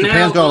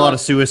Japan's got a lot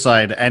of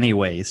suicide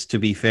anyways, to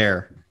be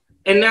fair.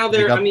 And now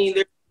they're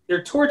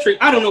torturing.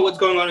 I don't know what's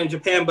going on in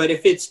Japan, but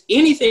if it's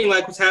anything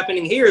like what's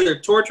happening here,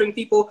 they're torturing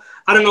people.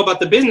 I don't know about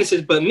the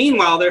businesses, but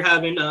meanwhile, they're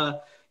having,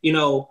 you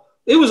know,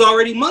 it was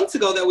already months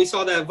ago that we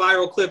saw that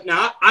viral clip.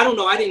 Now, I don't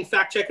know. I didn't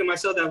fact check it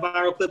myself, that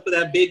viral clip of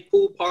that big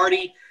pool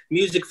party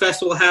music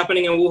festival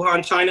happening in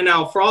Wuhan, China.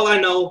 Now, for all I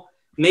know,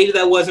 maybe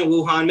that wasn't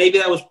Wuhan. Maybe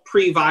that was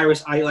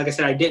pre-virus. Like I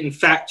said, I didn't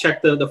fact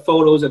check the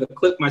photos or the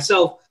clip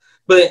myself.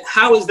 But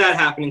how is that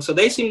happening? So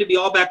they seem to be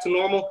all back to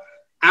normal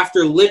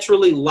after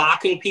literally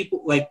locking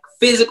people, like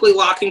physically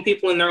locking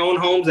people in their own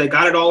homes. They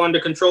got it all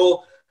under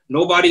control.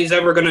 Nobody's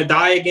ever going to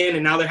die again.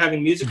 And now they're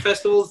having music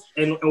festivals.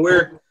 And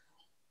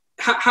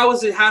how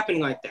is it happening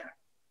like that?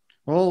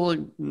 Well,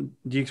 do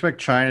you expect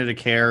China to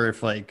care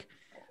if like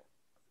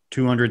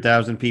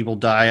 200,000 people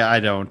die? I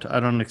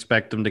don't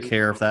expect them to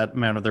care if that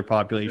amount of their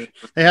population.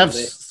 They have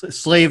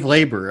slave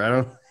labor. I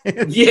don't.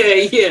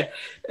 Yeah.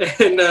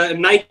 And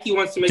Nike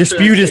wants to make sure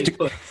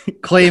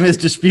claim is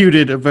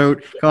disputed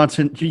about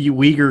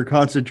Uyghur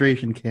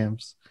concentration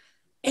camps.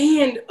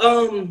 And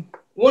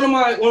one of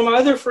my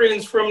other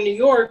friends from New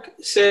York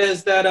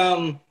says that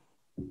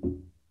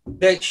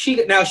she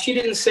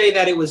didn't say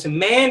that it was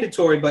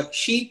mandatory, but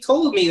she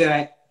told me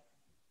that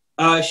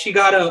she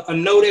got a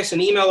notice, an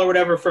email or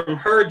whatever from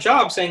her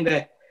job saying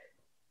that,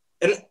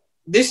 and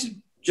this is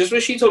just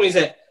what she told me, is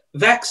that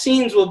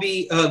vaccines will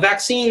be,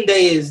 vaccine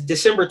day is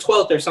December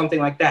 12th or something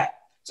like that.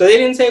 So they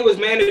didn't say it was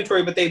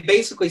mandatory, but they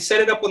basically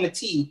set it up on the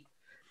tee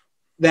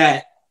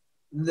that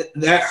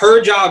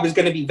her job is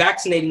going to be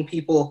vaccinating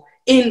people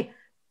in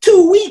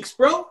 2 weeks,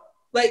 bro.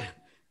 Like,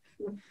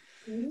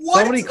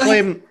 what?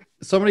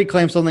 Somebody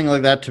claimed something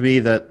like that to me,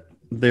 that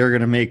they're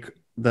going to make,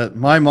 that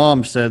my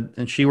mom said,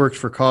 and she works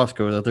for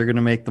Costco, that they're going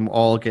to make them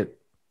all get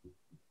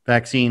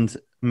vaccines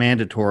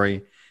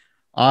mandatory.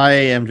 I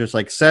am just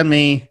like, send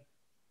me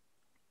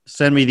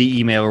the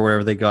email or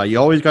whatever they got. You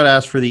always got to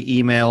ask for the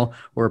email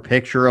or a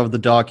picture of the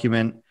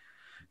document,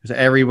 because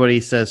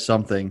everybody says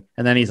something.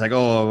 And then he's like,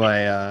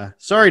 oh,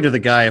 sorry to the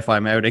guy if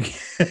I'm outing,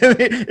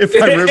 if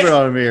I'm ripping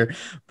on him here,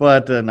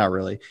 but not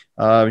really.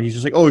 He's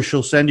just like, oh,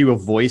 she'll send you a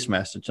voice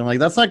message. I'm like,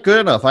 that's not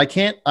good enough.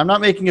 I'm not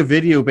making a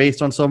video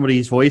based on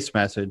somebody's voice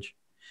message.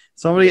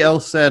 Somebody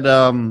else said,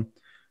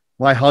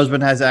 my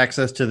husband has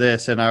access to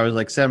this. And I was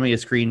like, send me a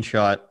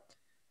screenshot.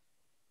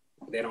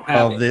 They don't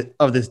have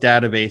of this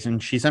database,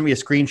 and she sent me a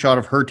screenshot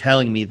of her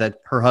telling me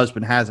that her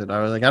husband has it.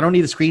 I was like, I don't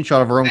need a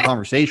screenshot of our own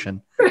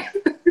conversation.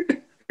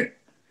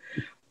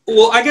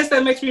 Well, I guess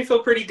that makes me feel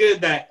pretty good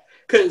that,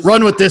 because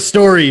run with this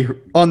story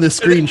on this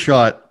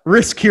screenshot,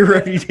 risk your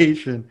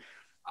reputation.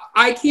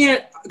 I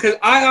can't, because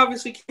I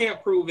obviously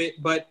can't prove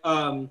it, but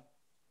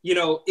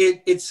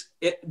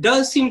it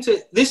does seem to,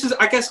 this is,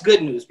 I guess,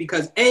 good news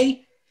because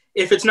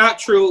if it's not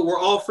true, we're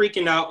all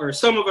freaking out, or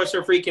some of us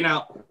are freaking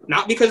out,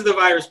 not because of the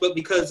virus, but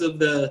because of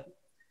the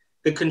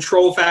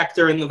control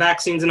factor and the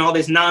vaccines and all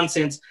this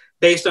nonsense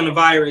based on a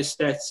virus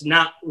that's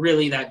not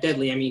really that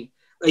deadly. I mean,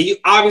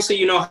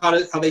 you know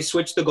how they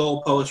switched the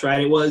goalposts,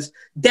 right? It was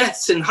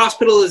deaths and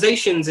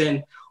hospitalizations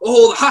and,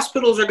 the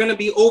hospitals are going to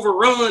be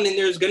overrun and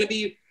there's going to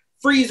be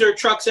freezer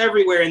trucks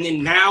everywhere. And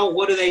then now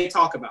what do they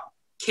talk about?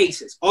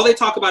 Cases. All they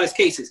talk about is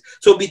cases.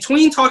 So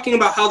between talking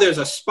about how there's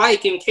a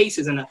spike in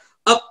cases and an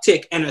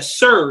uptick and a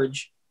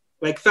surge,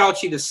 like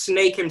Fauci, the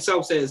snake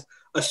himself says,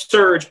 a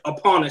surge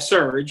upon a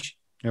surge.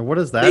 And what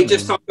does that mean? They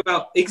just talk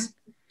about,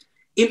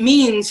 it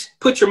means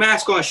put your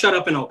mask on, shut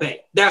up and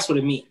obey. That's what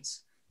it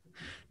means.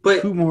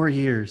 But 2 more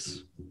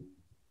years.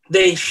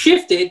 They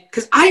shifted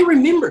because I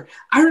remember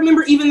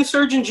even the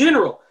Surgeon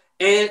General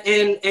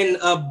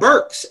and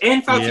Burks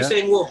and Fauci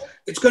saying, well,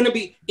 it's going to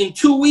be in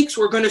 2 weeks.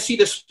 We're going to see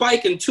the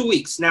spike in 2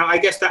 weeks. Now, I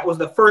guess that was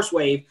the first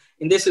wave,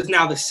 and this is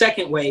now the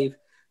second wave.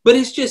 But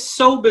it's just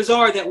so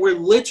bizarre that we're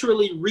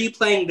literally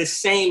replaying the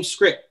same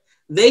script.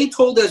 They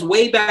told us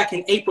way back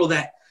in April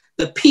that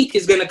the peak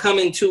is going to come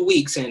in 2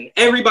 weeks, and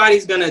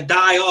everybody's going to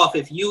die off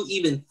if you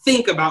even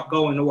think about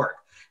going to work.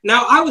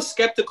 Now, I was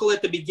skeptical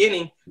at the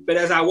beginning, but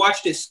as I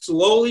watched it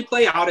slowly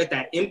play out at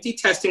that empty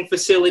testing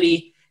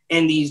facility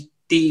and these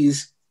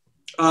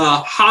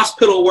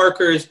hospital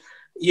workers,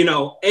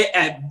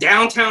 at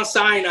downtown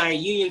Sinai,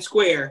 Union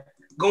Square,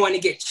 going to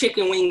get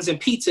chicken wings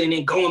and pizza and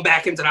then going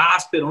back into the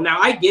hospital.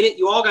 Now, I get it.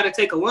 You all got to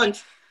take a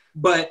lunch.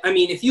 But, I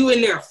mean, if you in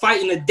there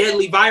fighting a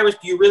deadly virus,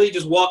 do you really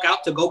just walk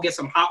out to go get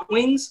some hot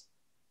wings?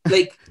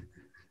 Like,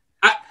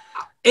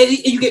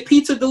 you get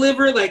pizza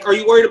delivered. Like, are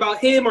you worried about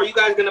him? Are you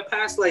guys going to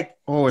pass? Like,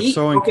 it's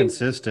so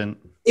inconsistent.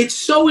 It's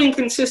so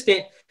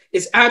inconsistent.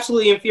 It's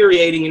absolutely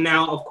infuriating. And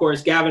now, of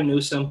course, Gavin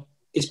Newsom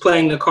is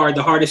playing the card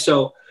the hardest.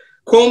 So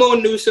Cuomo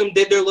and Newsom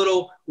did their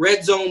little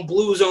red zone,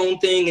 blue zone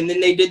thing. And then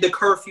they did the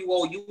curfew.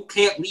 Oh, you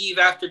can't leave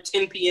after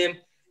 10 p.m.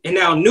 And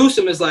now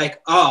Newsom is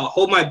like,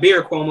 hold my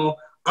beer, Cuomo.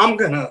 I'm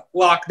going to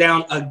lock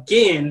down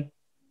again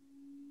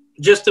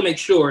just to make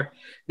sure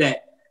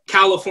that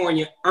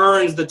California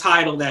earns the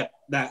title that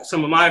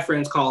some of my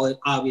friends call it,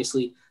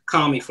 obviously,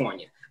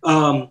 California.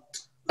 My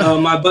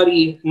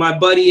buddy,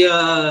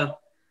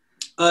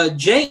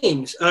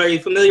 James. Are you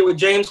familiar with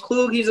James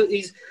Klug?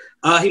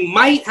 He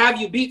might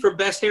have you beat for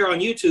best hair on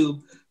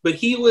YouTube, but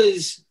he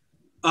was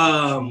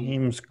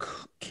James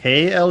Klug.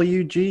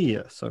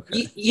 Yes,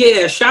 okay.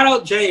 Yeah, shout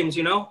out James.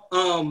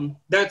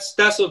 That's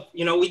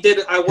we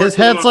did. His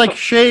head's like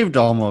shaved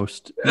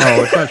almost.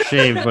 No, it's not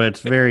shaved, but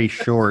it's very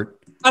short.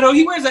 I know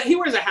he wears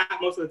a hat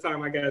most of the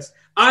time, I guess.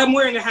 I'm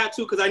wearing a hat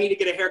too because I need to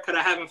get a haircut.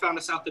 I haven't found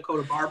a South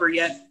Dakota barber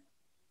yet.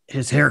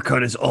 His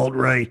haircut is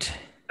alt-right.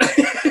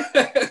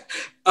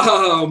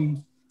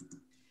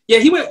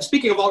 Yeah,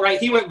 speaking of alt-right,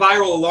 he went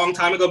viral a long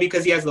time ago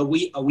because he has a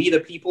We the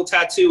People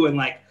tattoo, and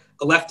like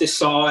a leftist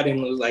saw it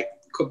and was like,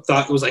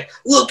 thought it was like,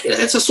 look,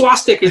 it's a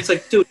swastika. It's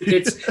like, dude,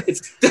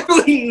 it's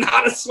definitely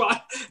not a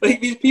swastika. Like,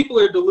 these people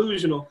are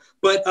delusional.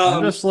 But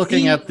I'm just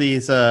looking at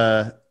these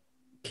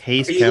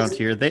case count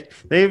here.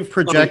 They've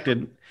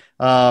projected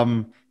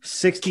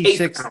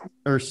 66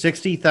 or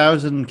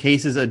 60,000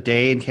 cases a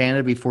day in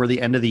Canada before the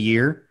end of the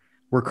year.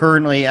 We're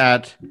currently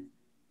at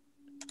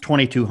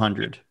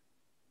 2,200.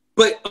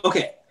 But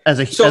okay, as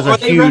a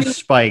huge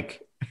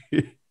spike.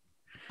 But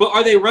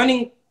are they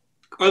running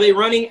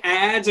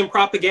ads and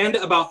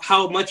propaganda about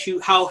how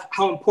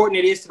important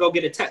it is to go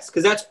get a test?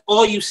 Because that's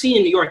all you see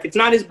in New York. It's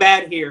not as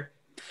bad here,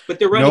 but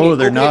they're running. No,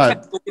 they're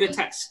not. Go get a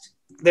test.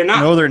 They're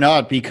not. No, they're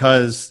not,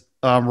 because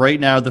right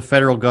now the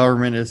federal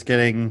government is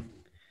getting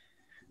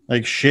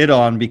like shit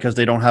on because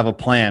they don't have a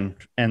plan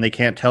and they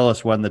can't tell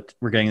us when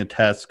we're getting the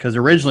tests. Because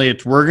originally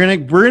we're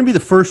gonna be the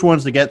first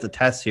ones to get the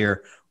tests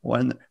here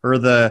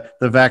the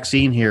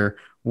vaccine here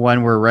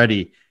when we're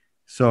ready.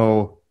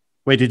 So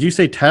wait, did you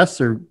say tests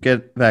or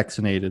get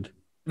vaccinated?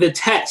 The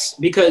test,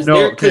 because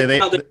they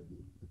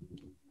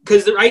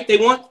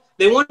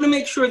want to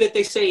make sure that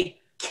they say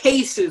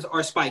cases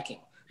are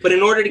spiking. But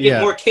in order to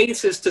get more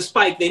cases to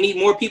spike, they need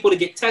more people to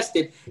get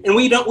tested. And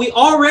we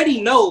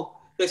already know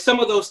that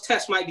some of those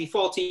tests might be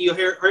faulty. You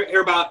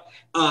hear about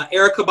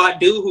Erica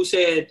Badu, who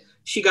said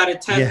she got a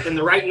test and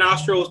the right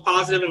nostril was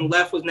positive and the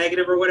left was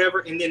negative or whatever.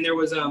 And then there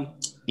was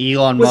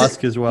Elon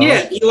Musk as well.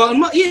 Yeah, Elon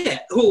Musk. Yeah,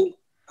 who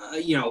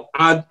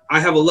I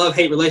have a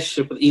love-hate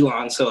relationship with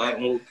Elon, so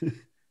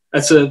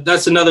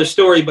that's another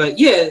story. But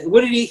yeah,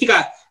 what did he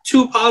got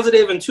 2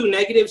 positive and 2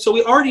 negative? So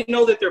we already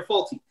know that they're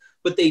faulty.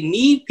 But they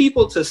need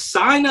people to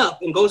sign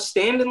up and go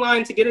stand in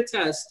line to get a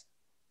test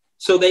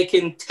so they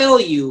can tell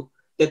you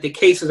that the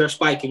cases are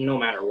spiking no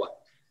matter what.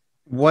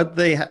 What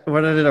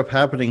ended up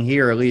happening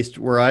here, at least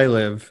where I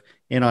live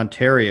in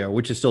Ontario,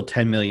 which is still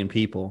 10 million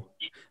people,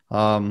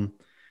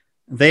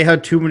 they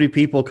had too many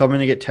people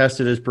coming to get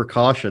tested as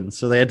precautions,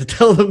 so they had to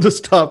tell them to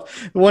stop.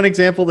 One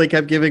example they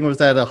kept giving was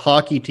that a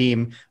hockey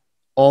team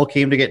all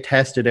came to get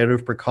tested out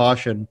of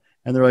precaution,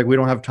 and they're like, we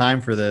don't have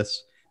time for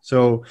this.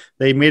 So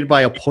they made it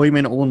by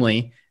appointment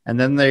only, and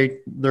then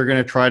they're going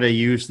to try to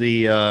use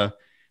the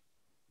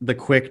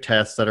quick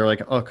tests that are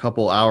like a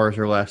couple hours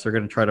or less. They're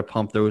going to try to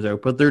pump those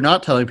out, but they're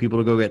not telling people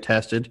to go get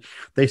tested.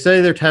 They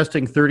say they're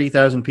testing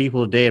 30,000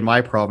 people a day in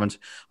my province.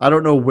 I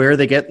don't know where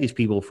they get these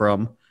people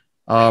from.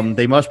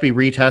 They must be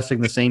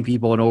retesting the same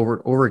people and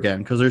over again,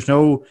 because there's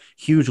no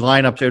huge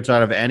lineups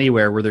outside of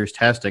anywhere where there's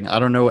testing. I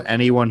don't know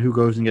anyone who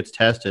goes and gets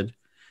tested.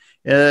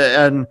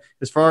 And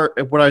as far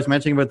as what I was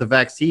mentioning about the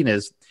vaccine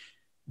is,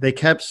 they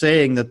kept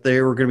saying that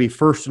they were going to be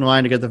first in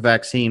line to get the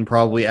vaccine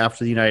probably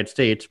after the United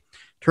States.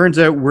 Turns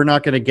out we're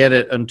not going to get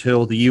it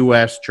until the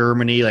US,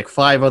 Germany, like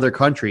 5 other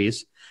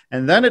countries.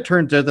 And then it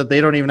turns out that they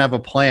don't even have a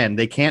plan.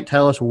 They can't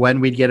tell us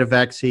when we'd get a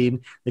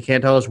vaccine. They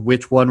can't tell us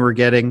which one we're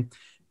getting.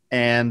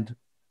 And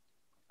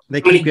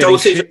they keep getting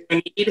shit.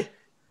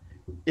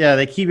 Yeah,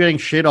 they keep getting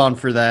shit on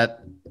for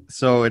that.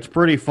 So it's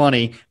pretty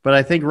funny. But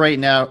I think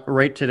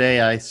right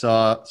today, I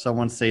saw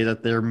someone say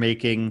that they're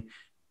making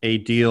a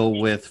deal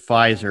with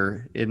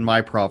Pfizer in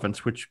my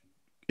province, which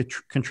it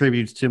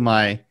contributes to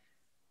my...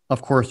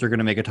 Of course, they're going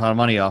to make a ton of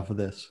money off of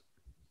this,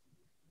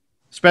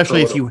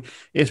 especially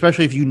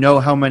if you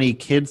know how many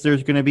kids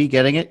there's going to be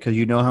getting it, because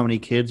you know how many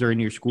kids are in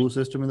your school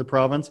system in the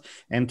province,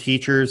 and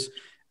teachers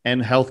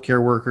and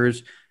healthcare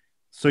workers.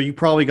 So you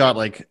probably got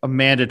like a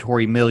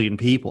mandatory million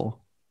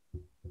people.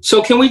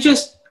 So okay,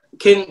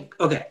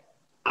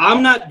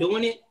 I'm not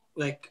doing it.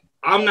 Like,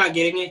 I'm not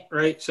getting it,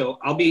 right? So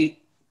I'll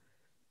be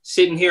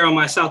sitting here on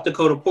my South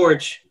Dakota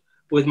porch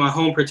with my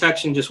home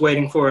protection, just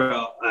waiting for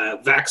a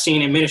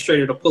vaccine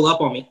administrator to pull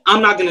up on me.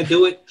 I'm not going to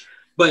do it,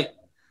 but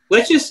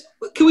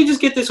can we just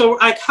get this over?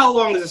 Like, how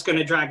long is this going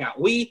to drag out?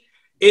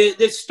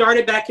 This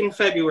started back in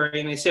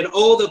February, and they said,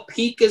 oh, the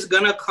peak is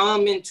going to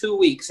come in 2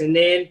 weeks. And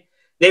then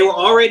they were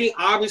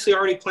obviously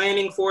already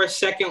planning for a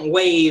second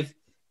wave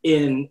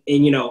in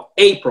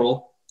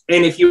April.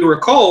 And if you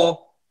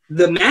recall,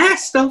 the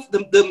mask stuff,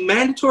 the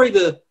mandatory,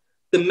 the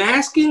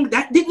masking,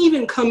 that didn't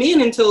even come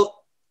in until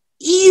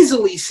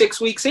easily 6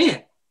 weeks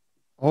in.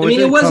 Oh, it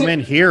didn't come in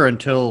here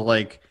until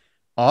like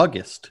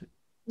August.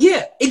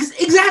 Yeah,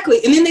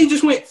 exactly. And then they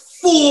just went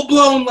full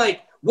blown,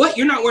 like, what?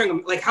 You're not wearing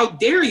them? Like, how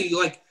dare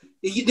you? Like,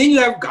 then you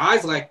have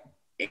guys like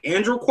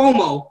Andrew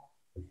Cuomo,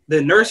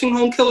 the nursing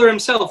home killer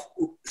himself,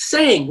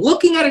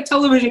 looking at a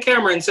television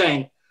camera and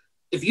saying,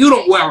 if you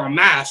don't wear a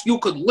mask, you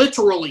could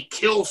literally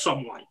kill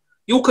someone.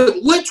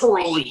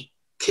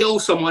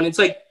 It's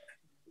like,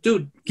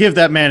 dude, give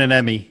that man an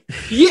Emmy.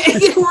 Yeah,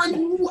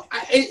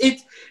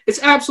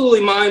 it's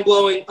absolutely mind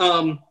blowing.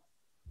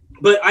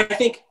 But I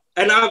think,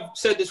 and I've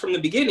said this from the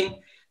beginning,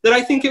 that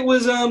I think it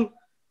was.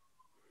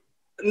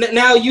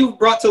 Now you've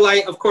brought to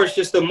light, of course,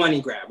 just a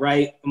money grab,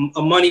 right?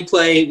 A money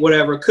play,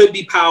 whatever, could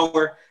be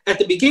power. At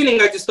the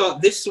beginning, I just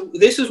thought this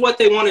is what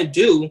they want to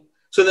do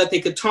so that they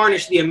could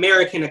tarnish the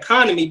American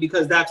economy,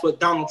 because that's what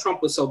Donald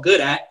Trump was so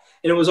good at,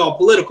 and it was all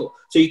political.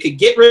 So you could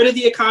get rid of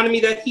the economy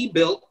that he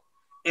built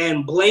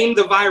and blame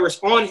the virus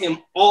on him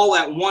all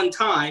at one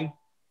time,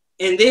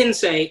 and then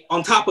say,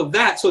 on top of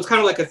that, so it's kind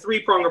of like a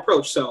 3-prong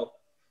approach. So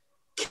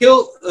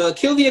kill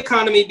the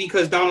economy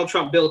because Donald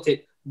Trump built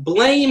it,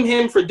 blame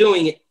him for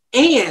doing it,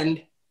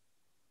 and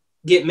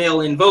get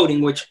mail-in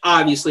voting, which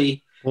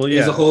obviously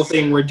is the whole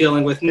thing we're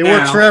dealing with now. It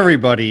works for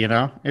everybody,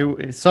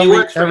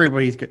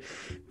 everybody's good.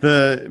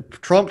 The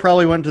Trump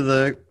probably went to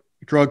the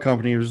drug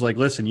company and was like,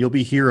 listen, you'll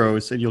be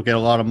heroes and you'll get a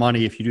lot of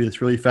money if you do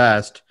this really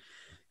fast.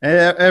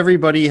 And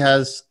everybody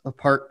has a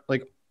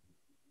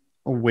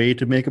way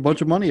to make a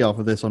bunch of money off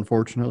of this,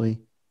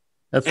 unfortunately.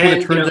 That's what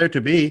it turns out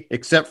to be,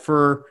 except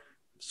for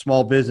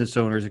small business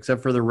owners,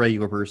 except for the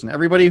regular person.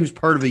 Everybody who's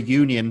part of a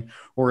union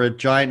or a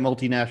giant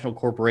multinational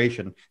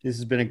corporation, this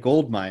has been a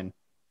gold mine.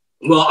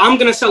 Well, I'm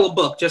going to sell a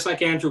book just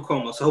like Andrew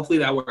Cuomo, so hopefully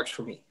that works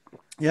for me.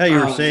 Yeah, you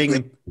were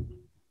saying...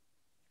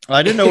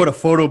 I didn't know what a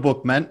photo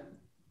book meant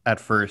at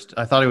first.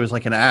 I thought it was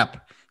like an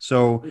app.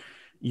 So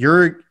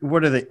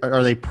what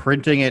are they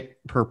printing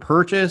it per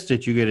purchase?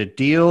 Did you get it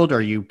dealed?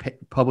 Are you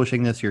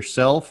publishing this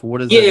yourself?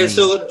 What is that mean?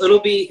 So it'll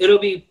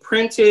be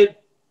printed,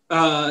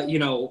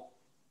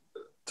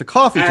 It's a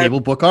coffee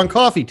table book on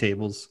coffee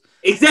tables.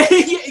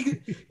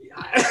 Exactly,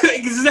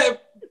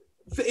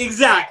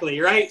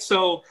 right?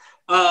 So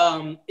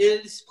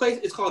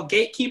it's called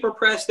Gatekeeper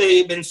Press.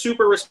 They've been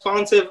super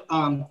responsive.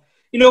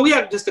 We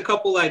had just a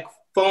couple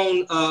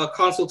phone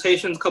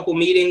consultations, couple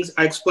meetings.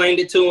 I explained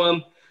it to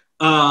them.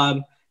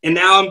 And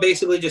now I'm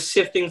basically just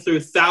sifting through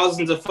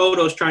thousands of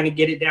photos, trying to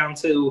get it down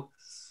to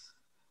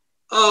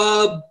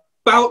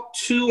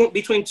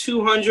between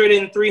 200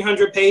 and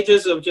 300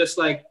 pages of just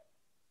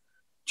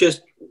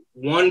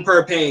one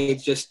per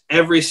page, just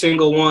every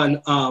single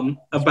one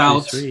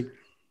about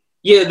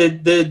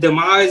the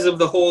demise of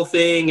the whole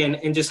thing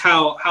and just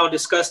how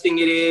disgusting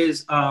it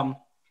is.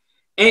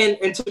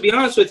 And to be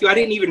honest with you, I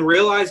didn't even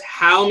realize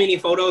how many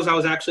photos I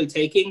was actually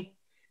taking.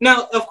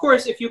 Now, of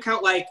course, if you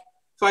count if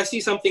I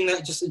see something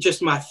that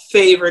just my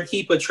favorite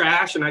heap of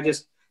trash and I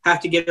just have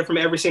to get it from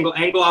every single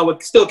angle, I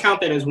would still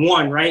count that as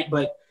one, right?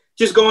 But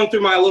just going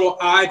through my little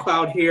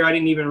iCloud here, I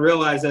didn't even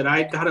realize that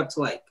I got up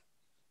to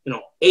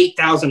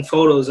 8,000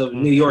 photos of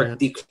New York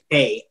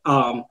decay.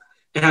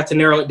 and have to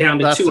narrow it down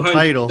to That's 200. The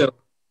title. So,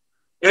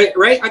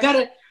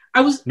 right?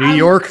 New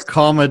York,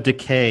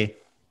 decay.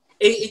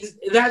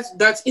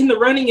 That's in the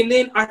running. And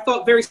then I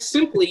thought very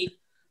simply,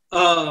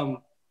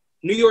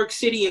 New York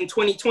City in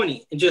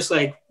 2020, and just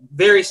like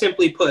very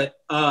simply put.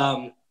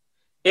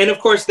 And of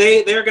course,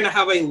 they're going to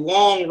have a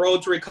long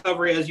road to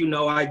recovery. As you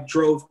know, I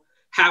drove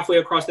halfway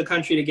across the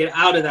country to get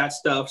out of that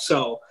stuff.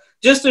 So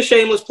just a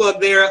shameless plug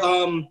there.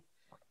 I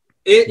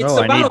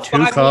need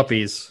 2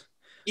 copies.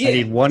 Yeah, I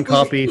need 1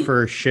 copy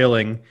for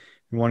Schilling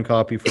and 1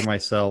 copy for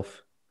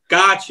myself.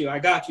 I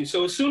got you.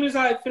 So as soon as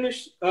I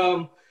finish,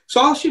 so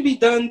I should be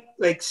done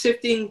like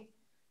sifting.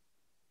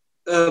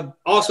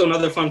 Also,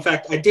 another fun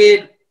fact, I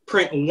did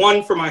print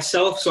 1 for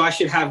myself, so I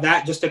should have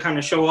that just to kind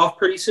of show off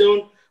pretty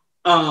soon.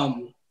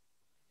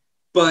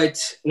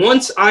 But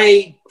once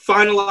I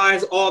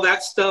finalize all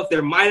that stuff,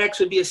 there might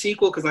actually be a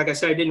sequel because, like I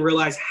said, I didn't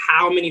realize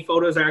how many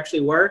photos there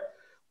actually were.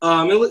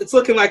 It's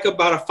looking like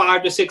about a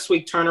 5 to 6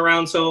 week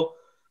turnaround. So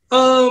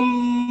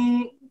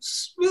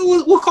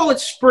we'll call it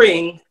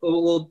spring.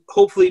 We'll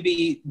hopefully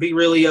be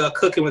really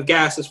cooking with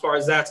gas as far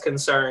as that's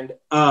concerned.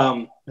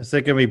 Is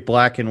it going to be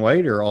black and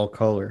white or all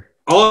color?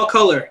 All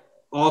color.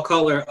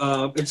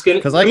 It's gonna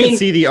because I can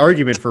see the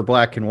argument for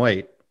black and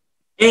white.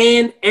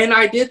 And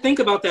I did think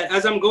about that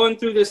as I'm going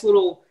through there's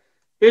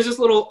this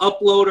little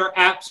uploader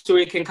app so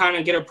you can kind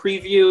of get a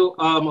preview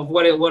of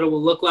what it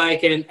will look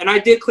like. And I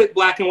did click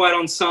black and white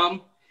on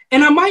some.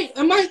 And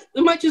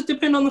it might just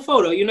depend on the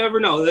photo. You never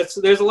know.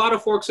 There's a lot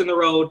of forks in the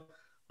road.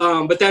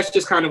 But that's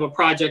just kind of a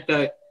project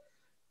that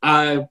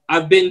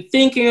I've been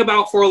thinking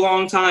about for a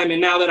long time.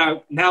 And now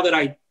that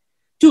I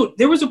dude,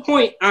 there was a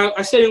point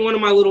I said in one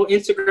of my little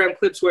Instagram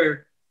clips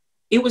where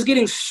it was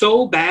getting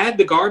so bad,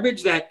 the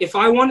garbage, that if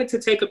I wanted to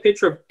take a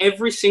picture of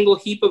every single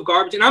heap of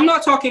garbage, and I'm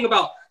not talking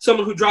about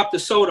someone who dropped a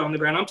soda on the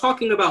ground, I'm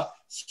talking about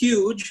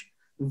huge,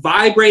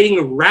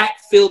 vibrating,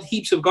 rat-filled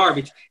heaps of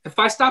garbage. If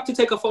I stopped to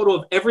take a photo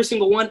of every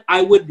single one,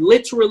 I would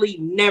literally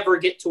never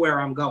get to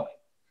where I'm going.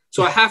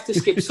 So I have to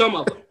skip some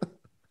of them.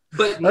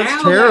 But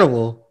that's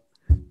terrible.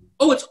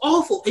 It's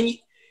awful. And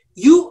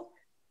you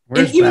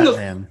Where's and even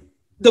Batman?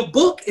 The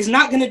book is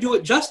not going to do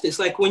it justice.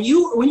 Like when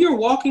you're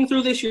walking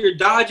through this, you're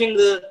dodging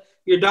the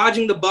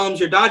bums,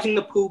 you're dodging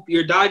the poop,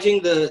 you're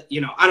dodging the,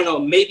 I don't know,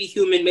 maybe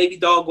human, maybe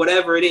dog,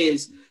 whatever it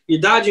is.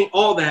 You're dodging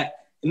all that.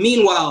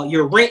 Meanwhile,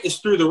 your rent is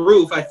through the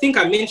roof. I think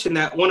I mentioned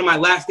that one of my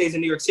last days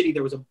in New York City,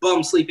 there was a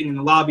bum sleeping in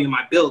the lobby of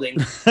my building.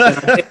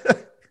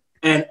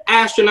 An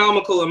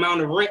astronomical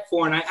amount of rent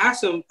for. And I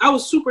asked him, I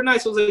was super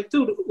nice. I was like,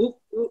 dude,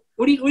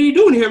 what are you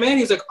doing here, man?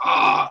 He's like,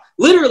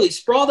 literally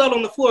sprawled out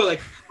on the floor. Like,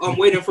 I'm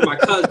waiting for my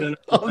cousin.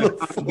 On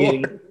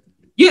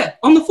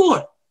the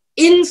floor,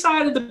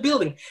 inside of the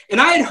building. And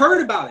I had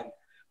heard about him.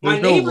 My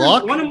neighbor,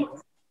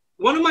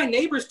 one of my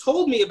neighbors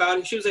told me about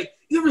it. She was like,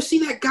 you ever see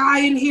that guy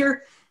in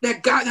here?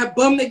 That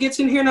bum that gets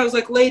in here? And I was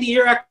like, lady,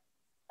 you're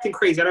acting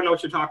crazy. I don't know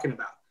what you're talking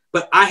about.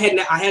 But I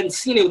hadn't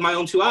seen it with my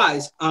own 2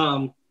 eyes.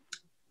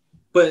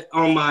 But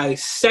on my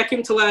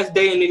second to last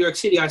day in New York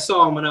City, I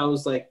saw him and I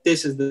was like,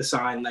 this is the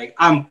sign. Like,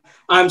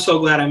 I'm so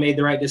glad I made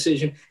the right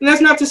decision. And that's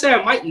not to say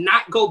I might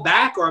not go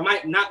back or I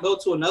might not go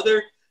to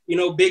another,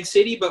 big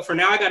city. But for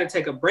now, I got to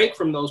take a break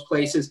from those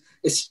places,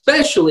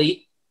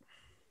 especially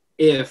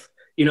if,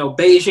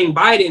 Beijing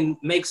Biden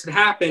makes it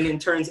happen and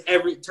turns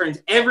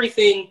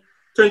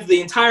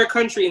the entire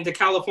country into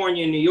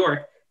California and New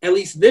York. At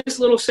least this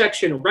little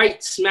section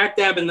right smack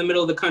dab in the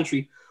middle of the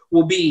country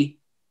will be,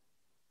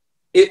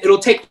 it'll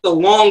take the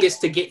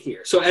longest to get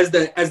here. So as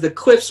the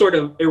cliff sort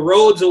of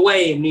erodes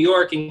away in New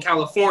York and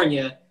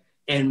California,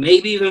 and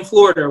maybe even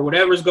Florida or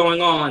whatever's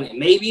going on, and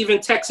maybe even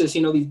Texas,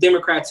 these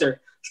Democrats are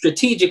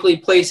strategically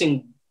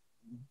placing,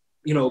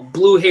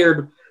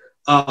 blue-haired,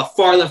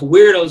 far-left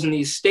weirdos in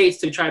these states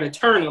to try to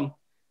turn them.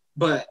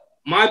 But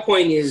my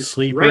point is...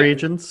 Sleeper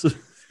agents?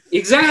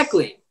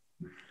 Exactly.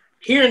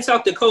 Here in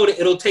South Dakota,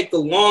 it'll take the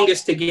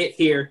longest to get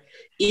here,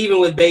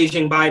 even with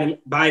Beijing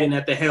Biden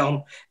at the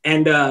helm.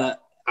 And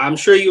I'm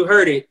sure you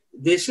heard it.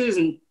 This is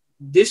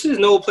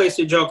no place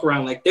to joke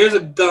around. Like, there's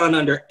a gun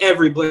under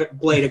every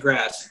blade of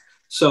grass.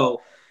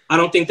 So I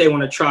don't think they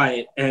want to try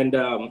it. And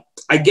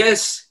I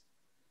guess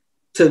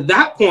to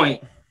that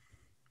point,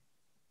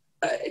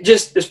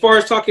 just as far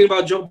as talking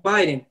about Joe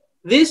Biden,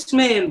 this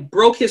man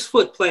broke his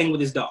foot playing with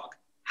his dog.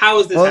 How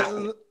is this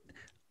happening?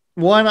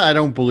 One, I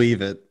don't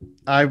believe it.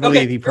 I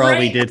believe he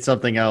probably did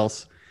something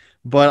else.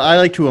 But I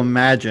like to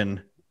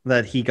imagine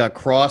that he got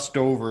crossed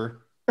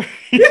over.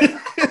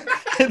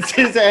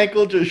 His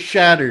ankle just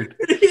shattered.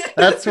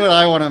 That's what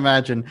I want to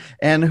imagine.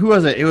 And who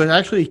was it? It was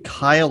actually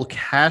Kyle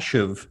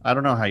Kashuv. I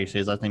don't know how you say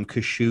his last name.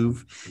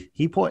 Kashuv.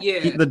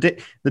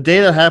 The day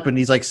that happened,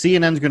 he's like,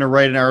 CNN's going to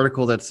write an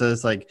article that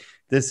says like,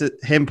 this is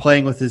him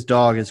playing with his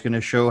dog is going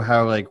to show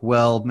how like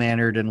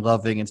well-mannered and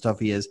loving and stuff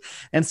he is.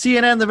 And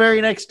CNN the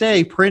very next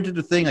day printed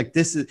a thing like,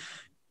 this is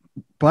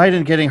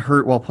Biden getting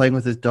hurt while playing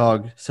with his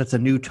dog sets a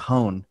new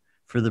tone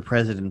for the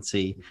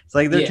presidency. It's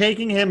like they're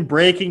taking him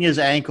breaking his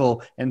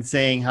ankle and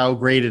saying how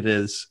great it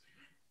is.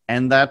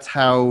 And that's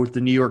how the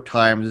New York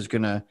Times is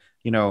going to,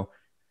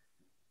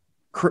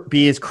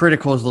 be as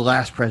critical as the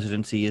last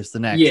presidency is the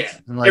next. Yeah.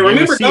 And like,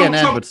 remember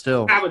CNN, but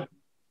still.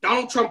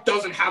 Donald Trump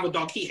doesn't have a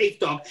dog. He hates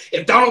dogs.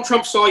 If Donald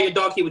Trump saw your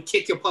dog, he would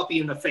kick your puppy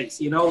in the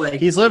face. Like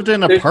he's lived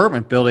in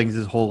apartment buildings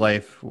his whole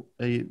life.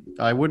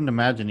 I wouldn't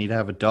imagine he'd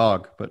have a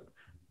dog, but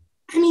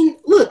I mean,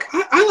 look,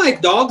 I like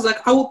dogs.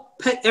 Like I will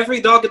pet every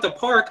dog at the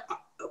park,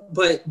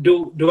 but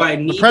do I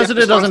need? The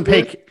president doesn't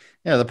take.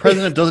 Yeah, the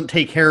president doesn't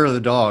take care of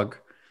the dog.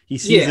 He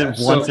sees it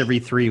once every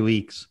 3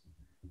 weeks.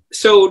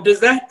 So does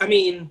that? I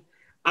mean,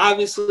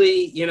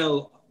 obviously,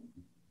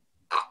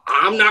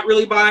 I'm not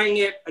really buying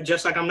it.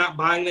 Just like I'm not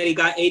buying that he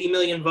got 80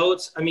 million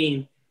votes. I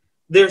mean,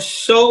 they're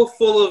so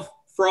full of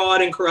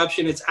fraud and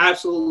corruption. It's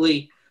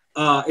absolutely,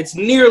 it's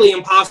nearly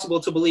impossible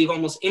to believe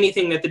almost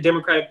anything that the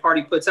Democratic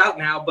Party puts out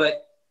now.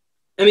 But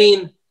I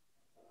mean,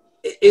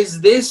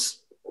 is this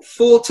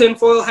full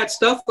tinfoil hat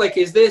stuff? Like,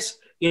 is this,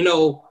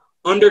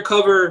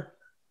 undercover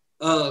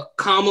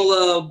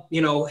Kamala,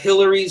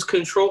 Hillary's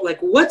control? Like,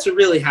 what's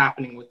really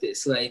happening with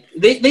this? Like,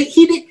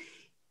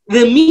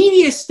 the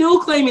media is still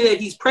claiming that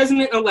he's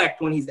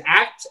president-elect when he's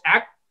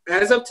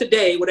as of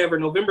today, whatever,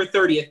 November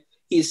 30th,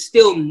 he is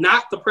still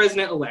not the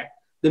president-elect.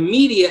 The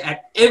media,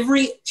 at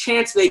every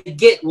chance they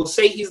get, will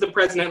say he's the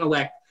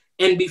president-elect.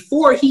 And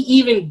before he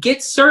even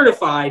gets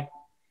certified,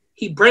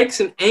 he breaks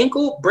an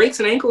ankle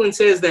and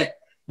says that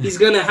he's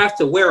going to have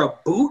to wear a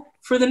boot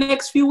for the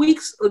next few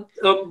weeks.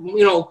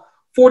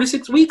 4 to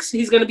 6 weeks,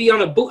 he's going to be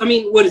on a boot. I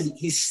mean, what is he?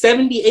 He's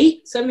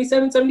 78,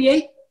 77,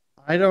 78?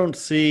 I don't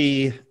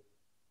see...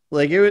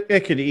 Like they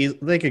could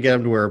get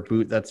him to wear a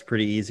boot. That's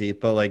pretty easy.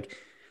 But like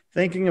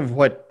thinking of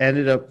what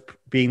ended up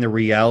being the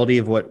reality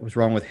of what was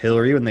wrong with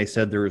Hillary when they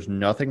said there was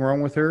nothing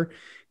wrong with her,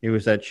 it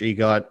was that she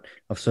got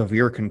a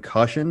severe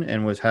concussion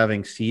and was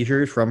having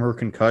seizures from her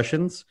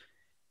concussions,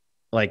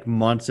 like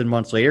months and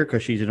months later,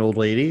 because she's an old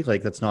lady.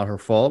 Like that's not her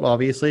fault,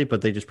 obviously,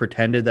 but they just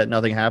pretended that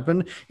nothing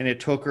happened. And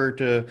it took her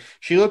to,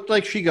 she looked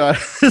like she got,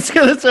 it's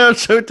going to sound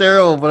so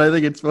terrible, but I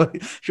think it's funny.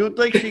 She looked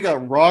like she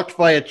got rocked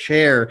by a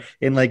chair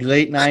in like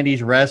late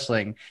 90s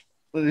wrestling.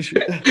 She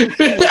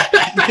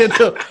had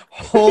to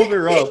hold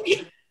her up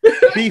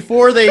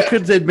before they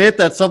could admit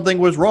that something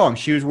was wrong.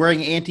 She was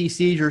wearing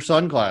anti-seizure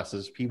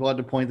sunglasses. People had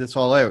to point this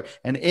all out.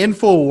 And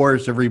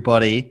InfoWars,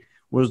 everybody,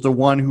 was the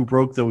one who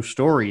broke those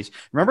stories.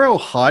 Remember how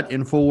hot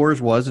InfoWars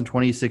was in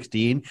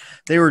 2016?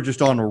 They were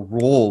just on a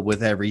roll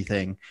with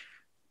everything.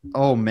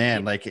 Oh,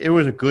 man. Like, it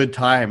was a good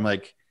time.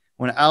 Like,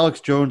 when Alex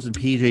Jones and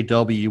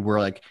PJW were,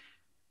 like,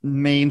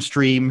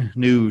 mainstream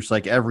news,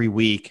 like, every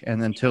week,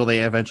 and until they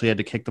eventually had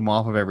to kick them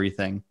off of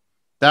everything.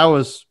 That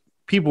was...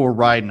 People were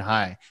riding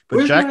high.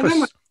 But Jack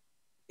was...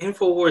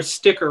 InfoWars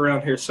sticker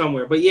around here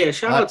somewhere. But, yeah,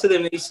 shout out to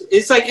them.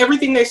 It's like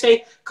everything they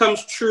say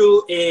comes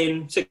true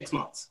in 6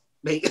 months.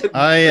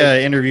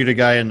 I interviewed a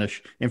guy in the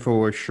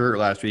InfoWars shirt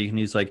last week, and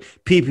he's like,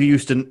 people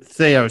used to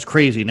say I was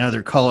crazy. Now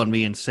they're calling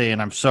me and saying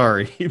I'm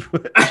sorry.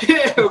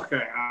 Okay,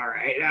 all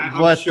right. Yeah,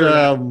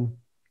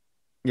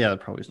 that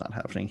probably is not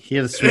happening. He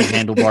had a sweet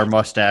handlebar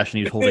mustache,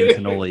 and he's holding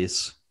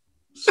cannolis.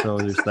 So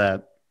there's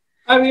that.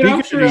 I mean,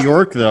 Speaking of New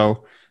York,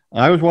 though,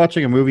 I was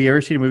watching a movie. You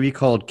ever seen a movie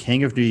called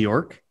King of New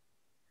York?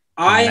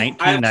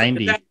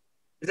 1990.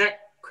 Is that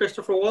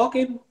Christopher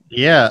Walken?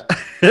 Yeah.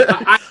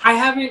 I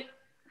haven't.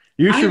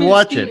 You should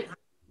watch it.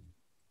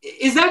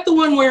 Is that the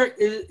one where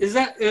is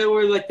that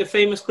where like the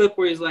famous clip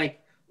where he's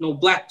like, no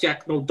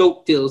blackjack, no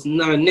dope deals,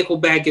 not a nickel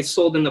bag gets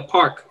sold in the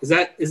park? Is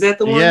that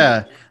the one?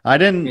 Yeah,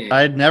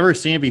 I'd never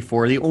seen it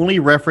before. The only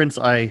reference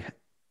I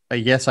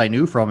guess I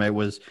knew from it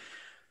was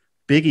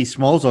Biggie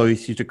Smalls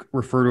always used to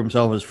refer to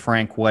himself as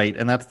Frank White,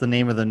 and that's the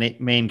name of the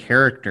main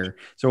character.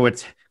 So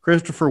it's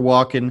Christopher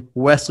Walken,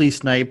 Wesley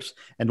Snipes,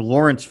 and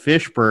Lawrence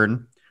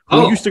Fishburne,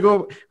 who used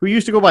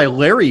to go by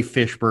Larry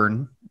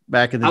Fishburne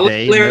back in the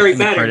day. Larry in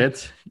the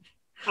credits.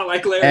 I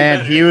like Larry.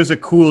 And he was a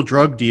cool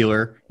drug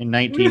dealer in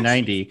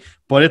 1990.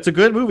 But it's a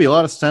good movie. A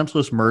lot of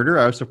senseless murder.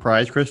 I was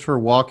surprised. Christopher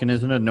Walken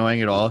isn't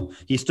annoying at all.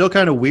 He's still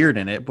kind of weird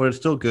in it, but it's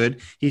still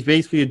good. He's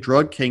basically a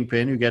drug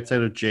kingpin who gets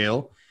out of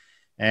jail,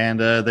 and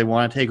they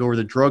want to take over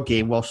the drug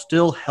game while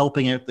still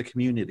helping out the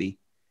community.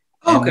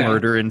 And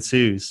murder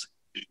ensues.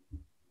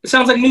 It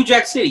sounds like New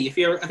Jack City.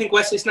 I think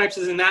Wesley Snipes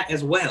is in that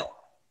as well.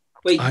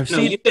 Wait,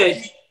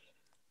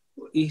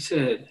 you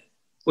said.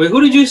 Wait,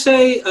 who did you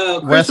say?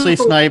 Wesley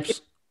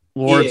Snipes,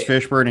 Lawrence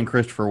Fishburne, and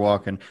Christopher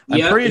Walken.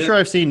 I'm pretty sure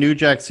I've seen New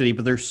Jack City,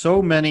 but there's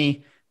so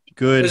many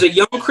good... There's a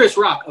young Chris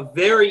Rock, a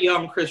very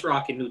young Chris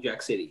Rock in New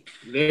Jack City.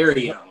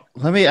 Very young.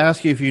 Let me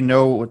ask you if you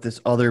know what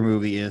this other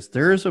movie is.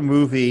 There is a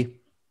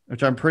movie,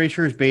 which I'm pretty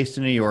sure is based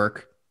in New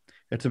York.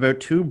 It's about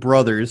two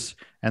brothers,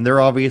 and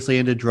they're obviously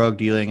into drug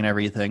dealing and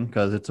everything,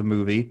 because it's a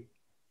movie.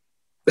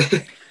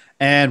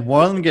 And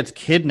one of them gets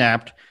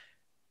kidnapped,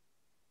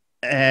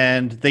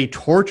 and they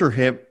torture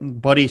him,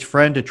 Buddy's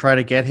friend, to try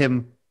to get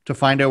him to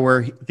find out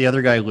where the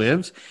other guy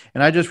lives.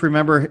 And I just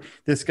remember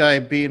this guy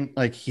being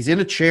like, he's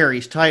in a chair,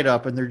 he's tied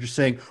up, and they're just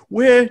saying,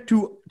 where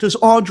does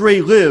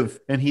Andre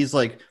live? And he's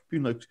like,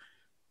 being like,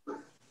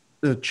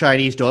 the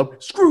Chinese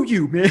dub, screw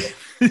you, man.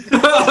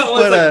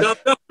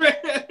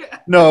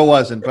 No, it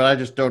wasn't. But I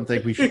just don't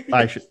think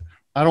I should.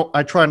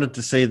 I try not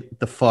to say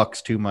the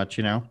fucks too much,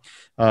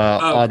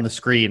 on the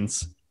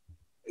screens.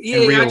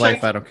 In real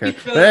life, I don't care.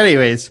 But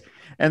anyways,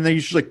 and then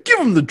you just like, give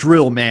him the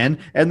drill, man.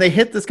 And they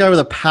hit this guy with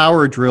a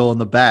power drill in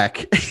the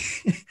back.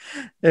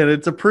 And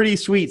it's a pretty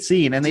sweet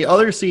scene. And the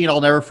other scene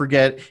I'll never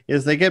forget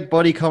is they get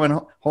Buddy coming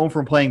home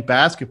from playing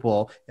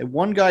basketball. And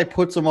one guy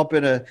puts him up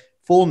in a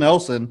full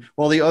Nelson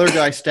while the other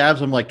guy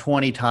stabs him like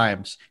 20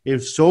 times. It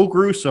was so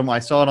gruesome. I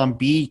saw it on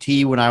BET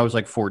when I was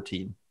like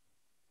 14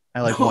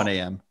 at like 1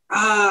 a.m.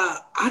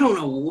 I don't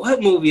know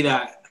what movie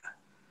that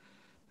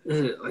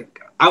like.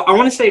 I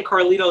want to say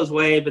Carlito's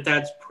Way, but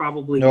that's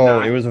probably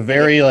not. It was a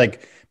very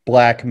like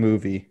black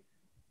movie.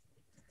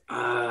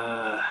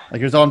 Like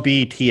it was on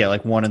BET at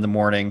like 1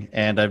 a.m,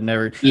 and I've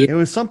never. Yeah. It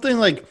was something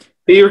like.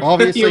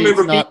 Obviously, you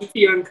remember BET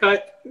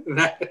Uncut?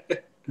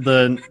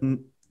 The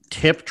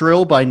tip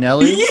drill by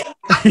Nelly. Yeah.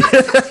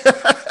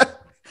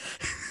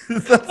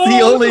 That's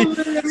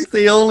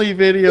the only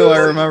video I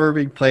remember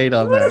being played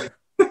on that.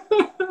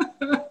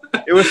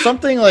 It was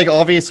something like,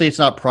 obviously it's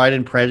not Pride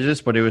and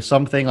Prejudice, but it was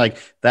something like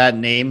that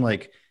name,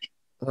 like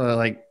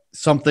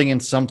something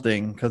and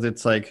something, because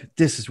it's like,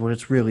 this is what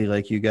it's really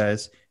like, you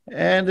guys.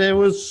 And it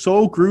was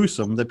so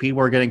gruesome that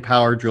people are getting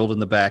power drilled in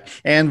the back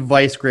and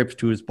vice grips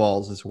to his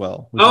balls as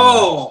well.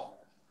 Oh,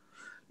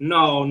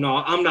 no,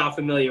 I'm not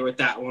familiar with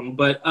that one,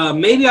 but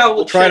maybe I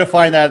will try to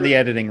find that in the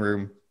editing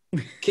room.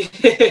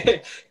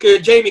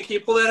 Good, Jamie, can you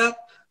pull that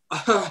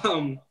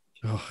up?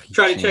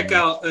 Try to check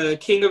out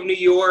King of New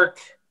York.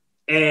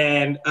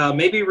 And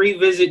maybe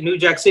revisit New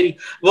Jack City.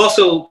 I've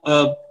also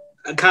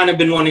kind of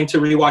been wanting to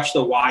rewatch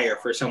The Wire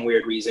for some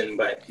weird reason,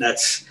 but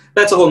that's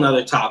a whole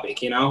nother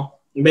topic,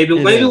 Maybe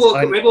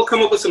we'll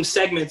come up with some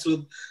segments.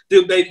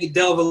 Maybe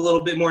delve a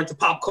little bit more into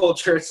pop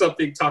culture or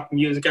something. Talk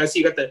music. I see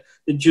you got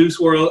the Juice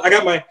World. I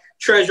got my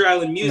Treasure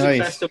Island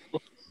Music Festival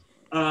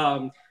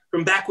from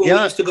back when we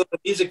used to go to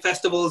music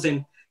festivals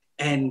and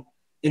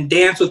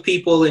dance with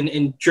people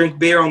and drink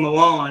beer on the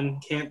lawn.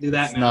 Can't do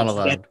that now. Not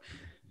allowed.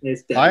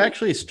 I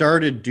actually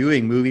started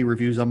doing movie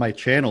reviews on my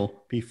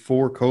channel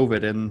before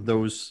COVID, and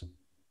those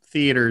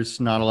theaters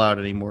not allowed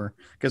anymore.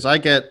 Because I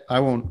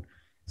won't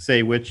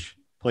say which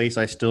place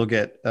I still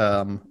get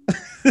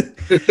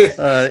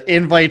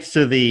invites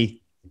to the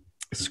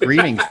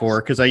screenings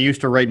for, because I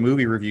used to write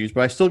movie reviews,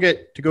 but I still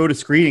get to go to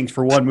screenings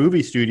for one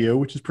movie studio,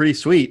 which is pretty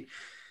sweet.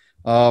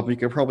 You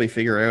could probably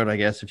figure out, I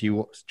guess, if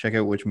you check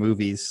out which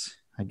movies,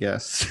 I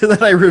guess,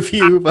 that I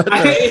review,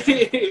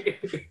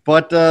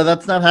 but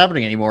that's not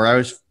happening anymore.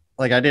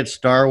 I did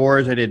Star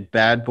Wars, I did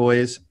Bad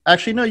Boys.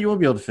 Actually, no, you won't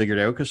be able to figure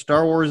it out because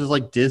Star Wars is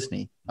like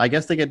Disney. I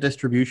guess they get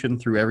distribution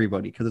through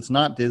everybody because it's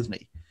not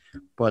Disney.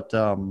 But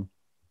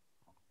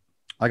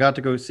I got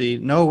to go see.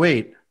 No,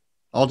 wait.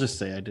 I'll just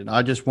say I did.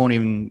 I just won't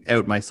even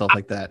out myself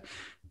like that.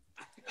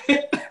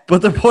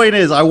 But the point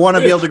is, I want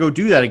to be able to go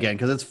do that again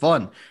because it's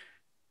fun.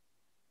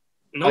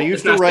 No, I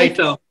used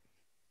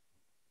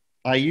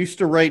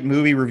to write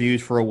movie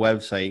reviews for a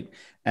website,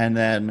 and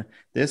then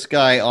this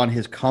guy on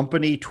his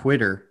company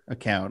Twitter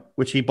account,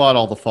 which he bought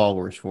all the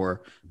followers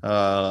for,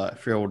 I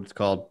forget what it's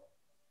called.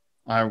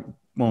 I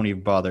won't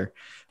even bother.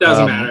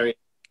 Doesn't matter.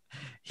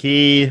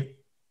 He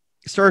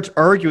starts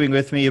arguing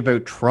with me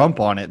about Trump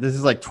on it. This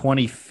is like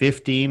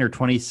 2015 or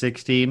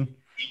 2016.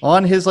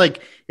 On his,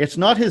 it's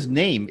not his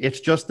name.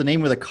 It's just the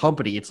name of the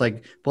company. It's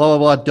like blah,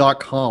 blah,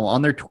 blah.com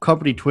on their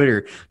company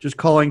Twitter, just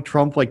calling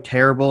Trump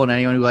terrible and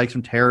anyone who likes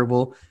him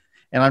terrible.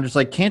 And I'm just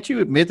like, can't you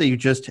admit that you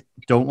just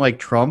don't like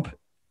Trump?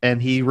 And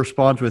he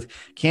responds with,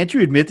 can't you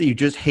admit that you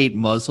just hate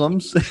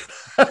Muslims?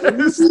 I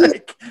was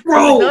like,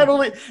 bro, not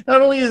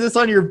only is this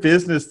on your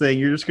business thing,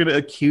 you're just going to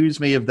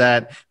accuse me of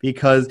that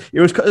because it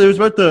was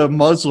about the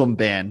Muslim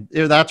ban.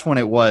 That's when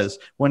it was,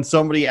 when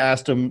somebody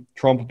asked him,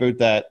 Trump, about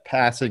that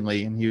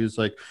passingly. And he was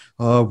like,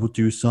 oh, we'll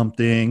do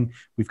something.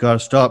 We've got to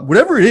stop.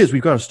 Whatever it is,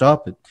 we've got to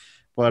stop it.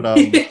 But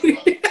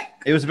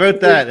it was about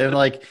that.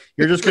 And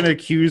you're just going to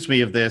accuse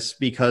me of this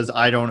because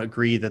I don't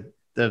agree that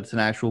it's an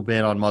actual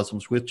ban on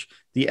Muslims, which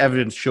the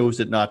evidence shows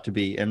it not to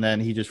be. And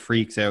then he just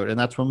freaks out. And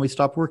that's when we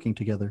stop working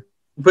together.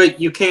 But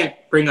you can't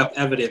bring up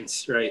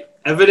evidence, right?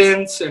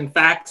 Evidence and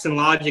facts and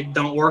logic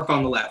don't work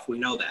on the left. We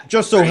know that.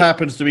 Just so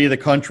happens to be the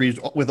countries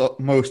with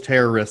most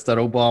terrorists that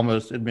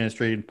Obama's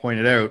administration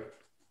pointed out,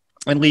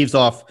 and leaves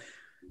off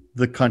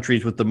the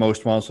countries with the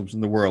most Muslims in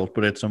the world.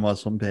 But it's a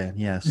Muslim ban,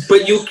 yes.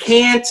 But you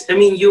can't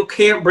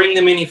bring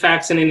them any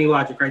facts and any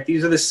logic, right?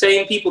 These are the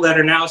same people that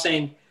are now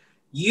saying,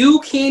 you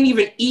can't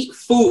even eat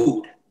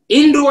food,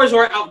 indoors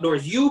or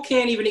outdoors. You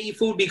can't even eat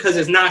food because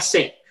it's not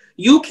safe.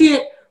 You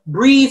can't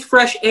breathe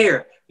fresh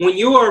air. When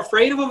you are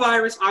afraid of a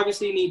virus,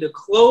 obviously you need to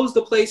close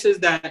the places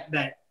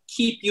that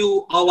keep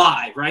you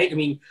alive, right? I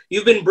mean,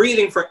 you've been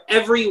breathing for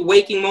every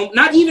waking moment,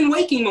 not even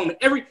waking moment.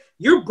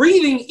 You're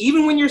breathing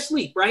even when you're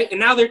asleep, right? And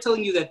now they're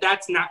telling you that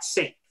that's not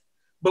safe.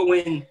 But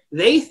when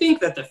they think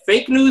that the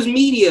fake news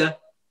media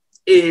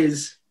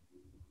is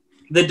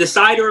the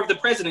decider of the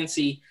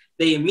presidency,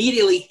 they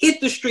immediately hit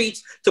the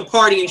streets to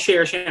party and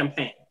share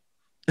champagne.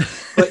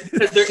 But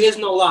because there is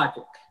no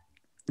logic.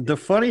 The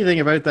funny thing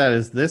about that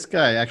is this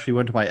guy actually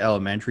went to my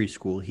elementary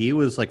school. He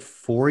was like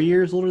 4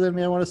 years older than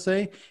me, I want to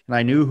say, and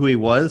I knew who he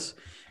was.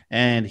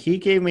 And he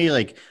gave me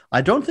like,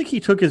 I don't think he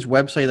took his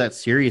website that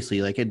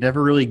seriously. Like it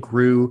never really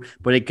grew,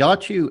 but it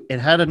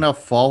had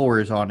enough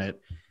followers on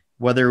it,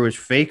 whether it was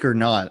fake or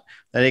not,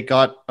 that it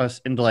got us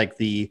into like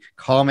the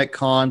comic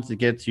cons to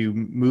get to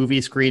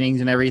movie screenings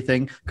and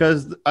everything.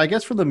 Because I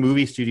guess from the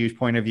movie studio's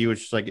point of view,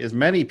 it's just like as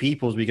many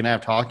people as we can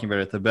have talking about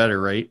it, the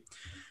better, right?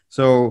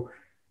 So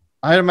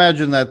I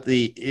imagine that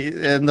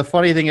the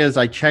funny thing is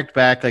I checked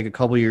back like a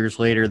couple years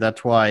later.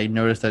 That's why I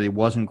noticed that it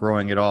wasn't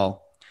growing at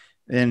all.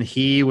 And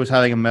he was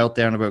having a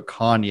meltdown about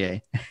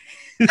Kanye.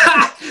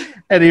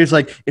 And he was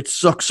like, it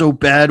sucks so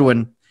bad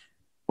when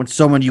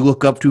someone you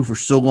look up to for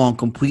so long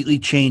completely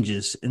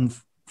changes and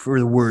for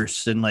the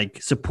worse and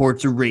like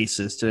supports a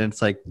racist. And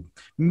it's like,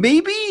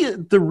 maybe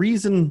the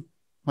reason,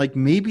 like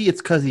maybe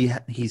it's because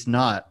he's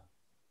not.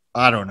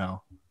 I don't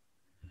know.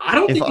 I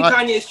don't think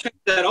Kanye has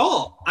changed at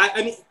all.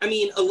 I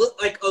mean, a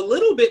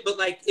little bit, but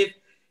like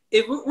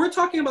if we're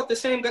talking about the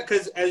same guy,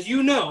 because as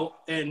you know,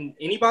 and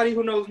anybody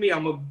who knows me,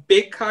 I'm a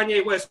big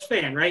Kanye West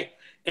fan, right?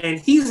 And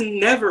he's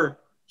never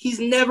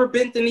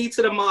bent the knee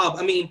to the mob.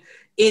 I mean,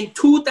 in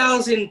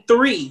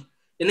 2003,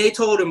 and they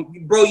told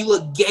him, bro, you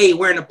look gay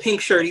wearing a pink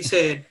shirt. He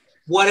said,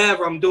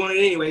 whatever, I'm doing it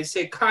anyway. He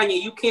said,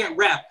 Kanye, you can't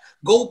rap.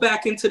 Go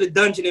back into the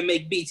dungeon and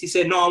make beats. He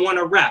said, no, I want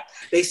to rap.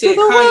 They said,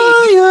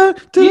 Kanye,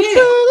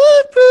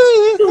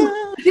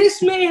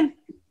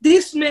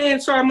 this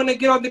man, sorry, I'm going to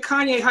get on the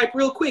Kanye hype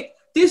real quick.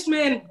 This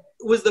man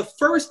was the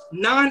first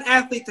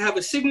non-athlete to have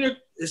a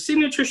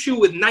signature shoe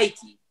with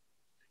Nike.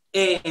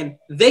 And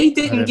they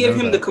didn't give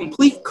him the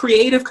complete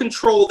creative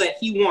control that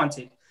he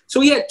wanted. So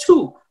he had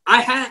two.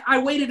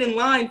 I waited in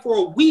line for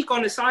a week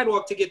on the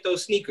sidewalk to get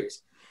those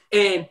sneakers.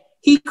 And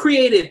he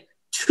created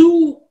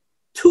two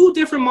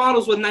different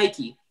models with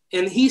Nike.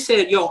 And he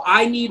said, yo,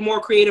 I need more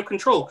creative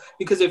control.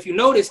 Because if you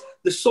notice,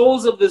 the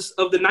soles of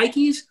the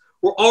Nikes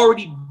were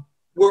already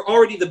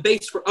the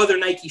base for other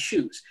Nike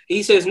shoes. And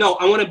he says, no,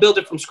 I want to build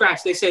it from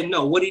scratch. They said,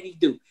 no. What did he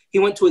do? He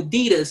went to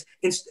Adidas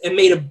and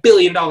made $1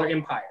 billion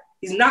empire.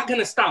 He's not going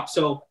to stop.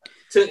 So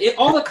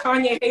all the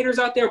Kanye haters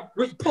out there,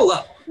 pull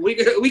up. We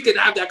could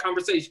have that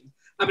conversation.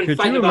 I've been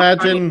fighting about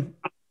Kanye. Could you imagine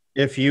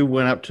if you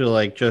went up to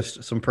like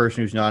just some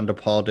person who's not into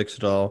politics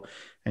at all,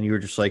 and you were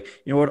just like,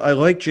 you know what, I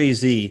like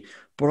Jay-Z,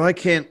 but I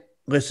can't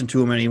listen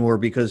to him anymore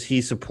because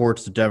he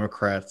supports the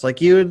Democrats. Like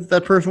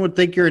that person would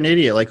think you're an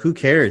idiot. Like, who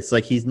cares?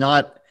 Like, he's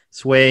not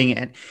swaying.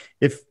 And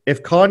if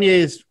Kanye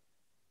is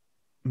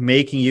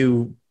making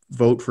you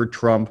vote for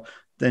Trump,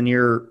 then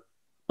your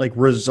like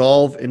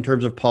resolve in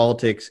terms of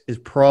politics is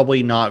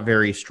probably not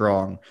very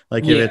strong.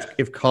 Like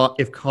if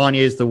Kanye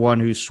is the one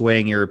who's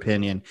swaying your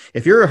opinion,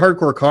 if you're a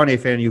hardcore Kanye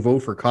fan and you vote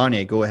for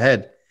Kanye, go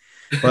ahead.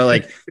 But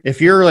like if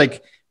you're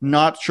like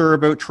not sure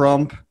about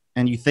Trump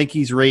and you think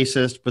he's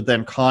racist, but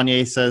then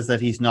Kanye says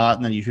that he's not,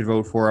 and then you should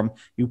vote for him,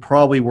 you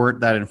probably weren't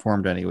that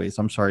informed anyways.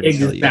 I'm sorry to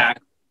tell you.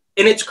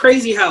 And it's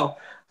crazy how,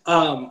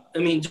 I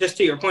mean, just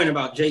to your point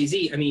about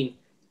Jay-Z, I mean,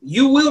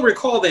 you will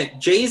recall that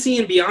Jay-Z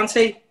and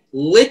Beyonce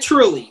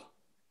literally,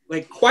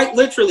 like quite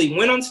literally,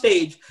 went on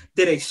stage,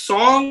 did a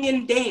song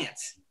and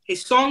dance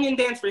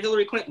for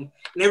Hillary Clinton,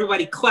 and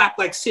everybody clapped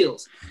like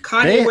seals.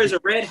 Kanye wears a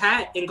red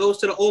hat and goes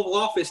to the Oval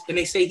Office, and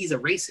they say he's a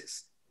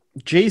racist.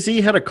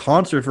 Jay-Z had a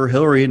concert for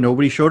Hillary, and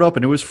nobody showed up,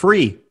 and it was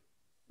free.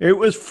 It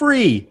was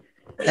free.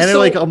 And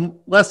so,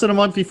 less than a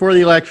month before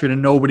the election,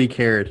 and nobody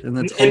cared. And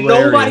that's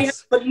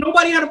hilarious.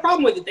 Nobody had a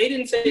problem with it. They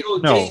didn't say,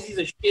 "Oh, no. Jay-Z's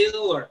a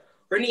shill" or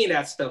any of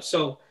that stuff.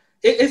 So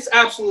it's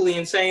absolutely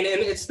insane. And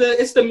it's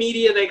the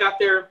media. They got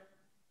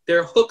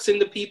their hooks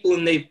into people,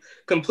 and they've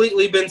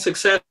completely been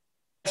successful,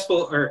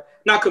 or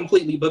not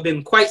completely, but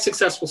been quite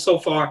successful so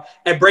far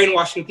at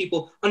brainwashing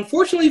people.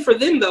 Unfortunately for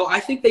them, though, I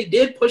think they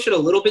did push it a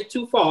little bit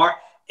too far,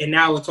 and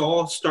now it's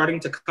all starting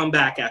to come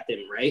back at them,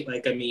 right?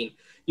 Like, I mean,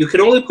 you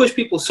can only push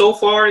people so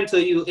far until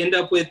you end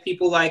up with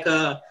people like,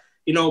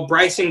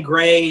 Bryson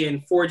Gray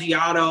and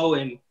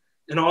Forgiato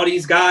and all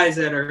these guys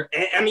that are,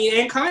 and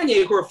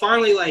Kanye, who are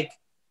finally like,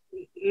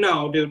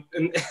 no, dude,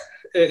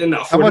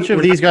 enough. How much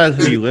of these guys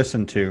do you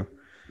listen to?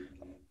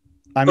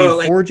 I mean,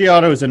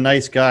 Forgiato is a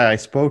nice guy. I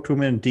spoke to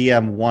him in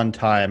DM one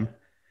time.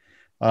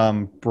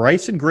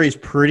 Bryson Gray's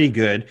pretty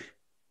good.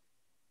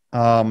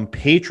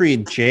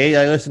 Patriot J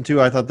I listened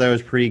to. I thought that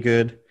was pretty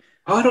good.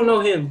 Oh, I don't know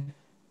him.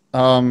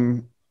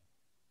 And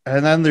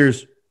then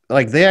there's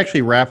like they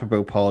actually rap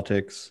about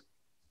politics,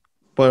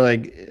 but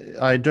like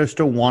I just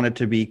don't want it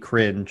to be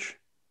cringe.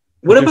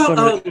 What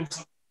about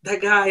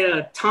that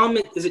guy Tom?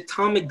 Is it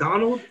Tom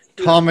McDonald?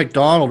 Tom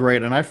McDonald,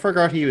 right? And I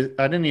forgot he was.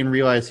 I didn't even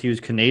realize he was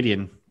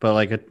Canadian. But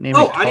like a name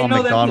like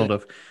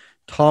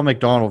Tom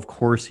McDonald, of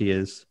course he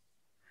is.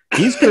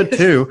 He's good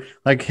too.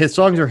 Like his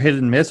songs are hit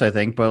and miss, I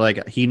think, but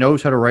like he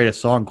knows how to write a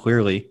song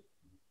clearly.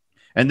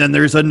 And then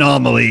there's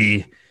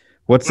Anomaly.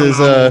 What's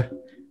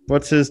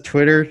his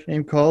Twitter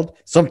name called?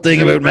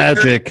 Something about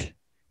magic.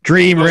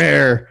 Dream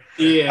Rare.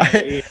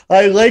 Yeah.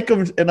 I like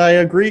him and I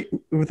agree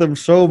with him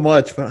so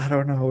much, but I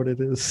don't know what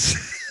it is.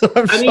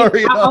 I'm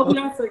sorry. I'll be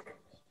honest, like,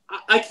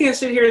 I can't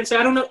sit here and say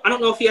I don't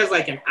know if he has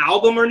like an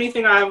album or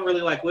anything. I haven't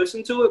really like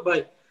listened to it,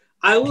 but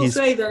I will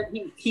say that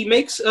he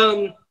makes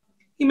some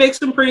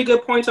pretty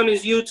good points on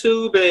his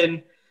YouTube,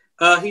 and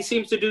he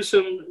seems to do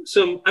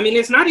some. I mean,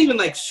 it's not even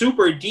like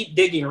super deep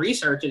digging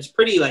research. It's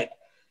pretty like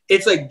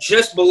it's like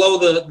just below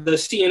the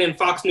CNN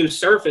Fox News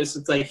surface.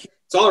 It's like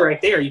it's all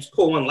right there. You just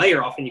pull one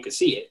layer off and you can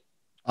see it.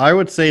 I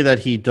would say that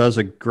he does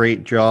a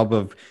great job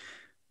of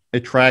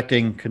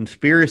attracting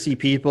conspiracy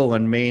people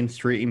and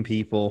mainstream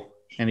people,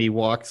 and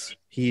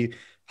he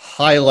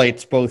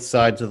highlights both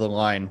sides of the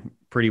line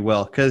pretty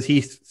well because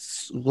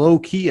he's low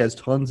key has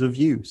tons of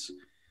views.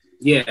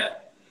 Yeah,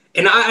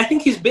 and I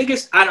think his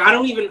biggest.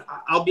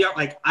 I'll be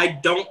like I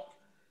don't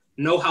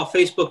know how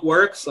Facebook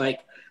works. Like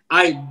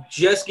I'm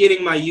just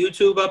getting my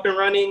YouTube up and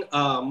running.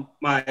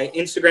 My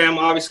Instagram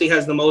obviously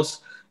has the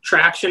most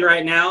traction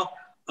right now.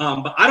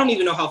 But I don't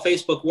even know how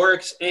Facebook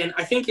works, and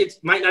I think it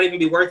might not even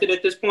be worth it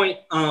at this point.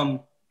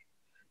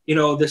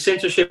 The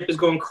censorship is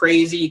going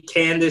crazy.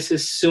 Candace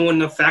is suing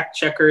the fact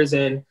checkers,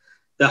 and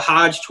the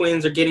Hodge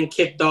twins are getting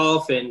kicked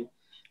off. And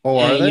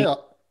are they? Don't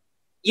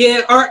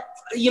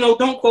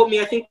quote me.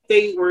 I think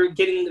they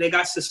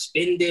got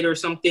suspended or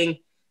something.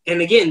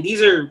 And again,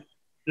 these are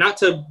not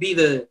to be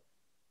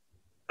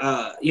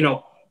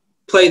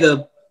play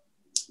the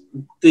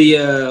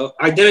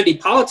identity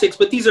politics,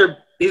 but these are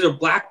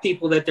black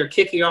people that they're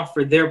kicking off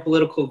for their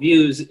political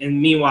views,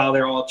 and meanwhile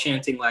they're all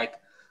chanting like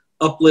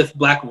uplift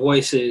black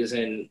voices,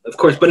 and of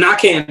course, but not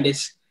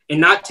Candace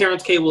and not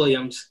Terrence K.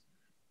 Williams,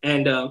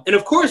 and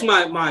of course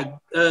my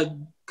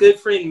good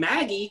friend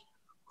Maggie,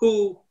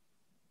 who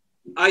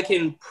I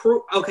can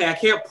prove. Okay, I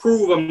can't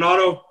prove I'm not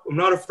a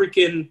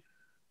freaking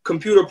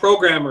computer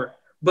programmer,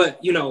 but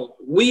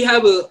we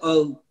have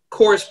a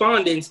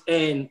correspondence,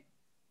 and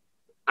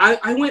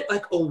I went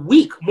like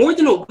more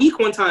than a week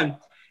one time,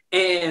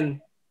 and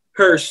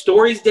her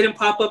stories didn't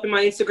pop up in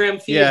my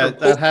Instagram feed. Yeah,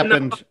 that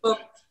happened.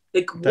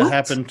 That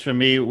happened to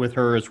me with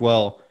her as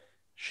well.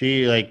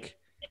 She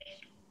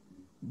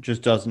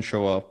just doesn't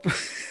show up.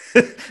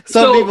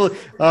 People.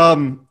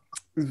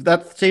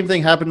 That same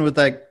thing happened with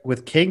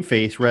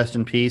Kingface. Rest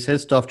in peace.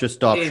 His stuff just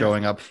stopped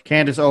showing up.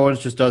 Candace Owens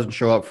just doesn't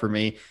show up for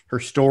me. Her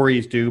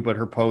stories do, but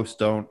her posts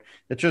don't.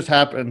 It just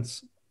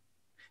happens.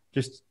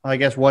 Just I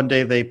guess one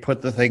day they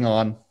put the thing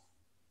on.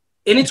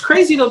 And it's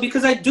crazy, though,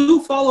 because I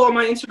do follow on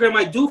my Instagram.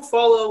 I do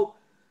follow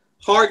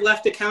hard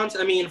left accounts.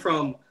 I mean,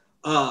 from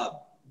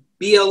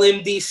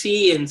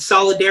BLMDC and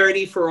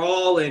Solidarity for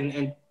All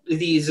and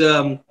these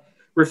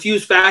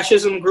Refuse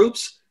Fascism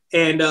groups.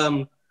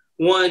 And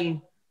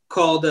one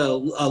called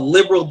a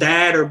Liberal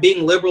Dad or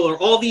Being Liberal, or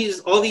all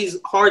these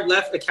hard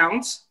left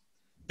accounts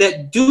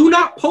that do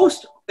not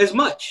post as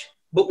much.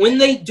 But when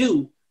they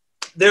do,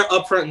 they're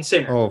up front and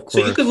center. Oh, of course.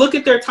 So you could look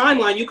at their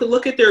timeline. You could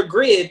look at their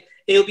grid,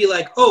 and it'll be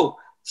like, oh,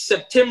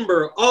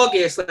 September,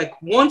 August, like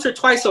once or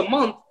twice a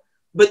month,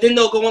 but then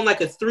they'll go on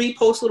like a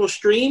 3-post little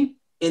stream,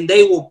 and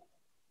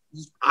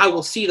I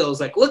will see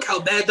those like, look how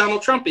bad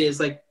Donald Trump is.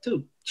 Like,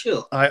 dude,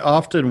 chill. I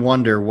often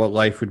wonder what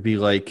life would be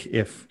like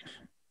if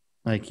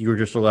you were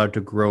just allowed to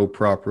grow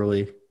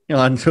properly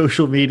on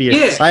social media.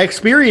 Yeah. I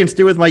experienced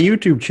it with my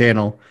YouTube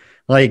channel.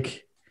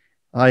 Like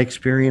I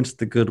experienced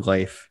the good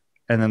life,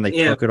 and then they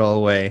took it all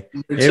away.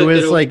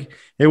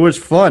 It was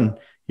fun.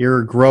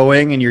 You're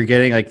growing and you're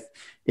getting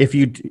if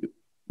you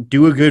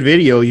do a good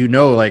video,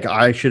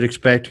 I should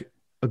expect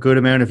a good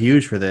amount of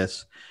views for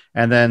this.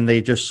 And then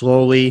they just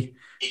slowly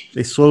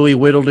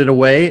whittled it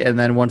away. And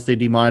then once they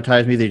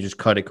demonetized me, they just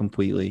cut it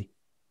completely.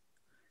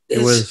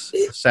 It was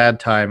a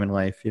sad time in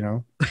life,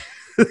 Well,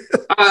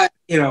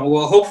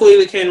 hopefully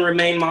we can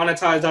remain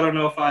monetized. I don't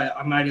know if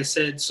I might have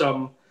said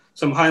some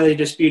highly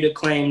disputed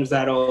claims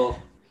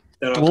that'll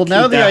well,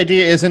 now the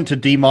idea isn't to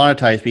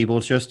demonetize people.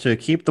 It's just to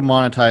keep them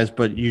monetized,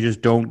 but you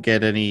just don't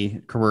get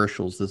any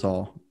commercials. That's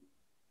all.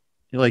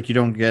 You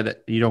don't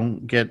get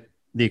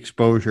the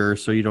exposure,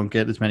 so you don't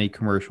get as many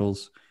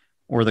commercials,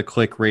 or the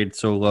click rate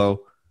so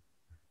low.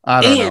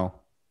 I don't know.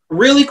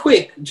 Really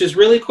quick,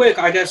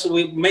 I guess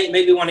we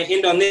maybe want to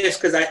end on this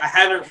because I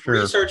haven't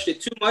researched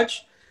it too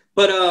much.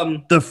 But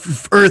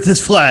the Earth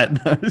is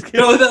flat.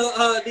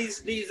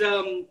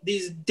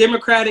 These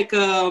Democratic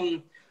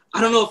I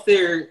don't know if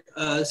they're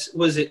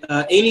was it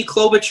Amy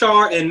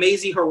Klobuchar and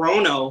Mazie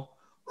Hirono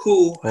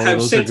who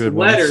have sent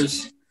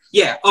letters. Ones.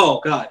 Yeah.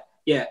 Oh God.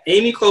 Yeah.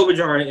 Amy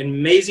Klobuchar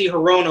and Mazie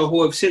Hirono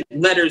who have sent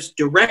letters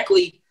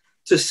directly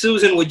to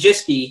Susan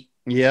Wojcicki.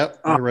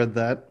 Yep, I read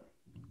that.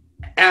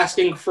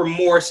 Asking for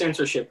more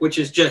censorship, which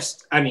is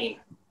just, imagine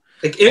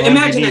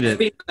that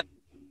being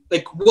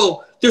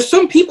well, there's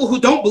some people who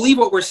don't believe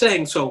what we're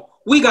saying, so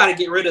we got to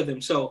get rid of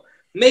them. So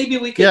maybe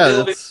we can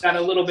delve into that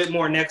a little bit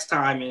more next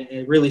time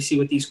and really see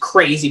what these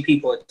crazy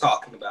people are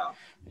talking about.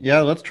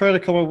 Yeah, let's try to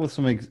come up with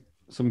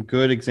some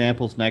good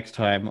examples next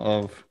time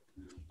I'll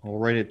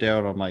write it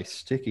down on my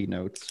sticky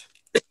notes,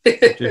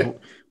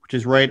 which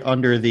is right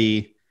under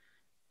the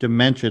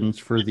dimensions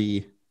for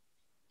the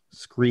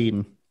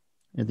screen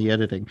in the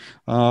editing.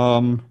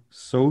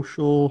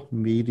 Social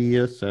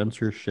media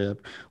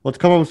censorship. Let's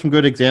come up with some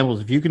good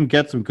examples. If you can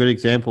get some good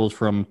examples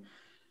from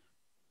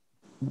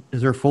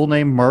is her full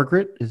name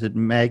Margaret? Is it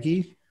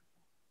Maggie?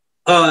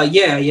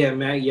 Yeah,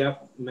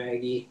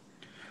 Maggie.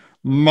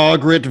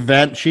 Margaret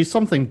Van. She's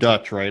something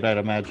Dutch, right? I'd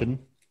imagine.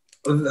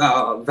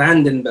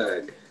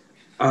 Vandenberg.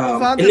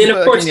 And then, of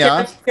Vandenberg, course,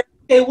 yeah.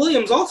 Terrence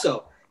Williams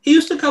also. He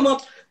used to come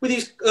up with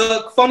these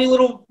funny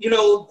little,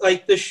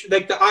 like the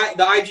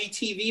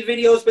IGTV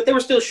videos, but they were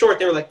still short.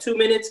 They were like 2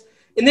 minutes.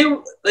 And they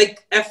were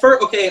like, at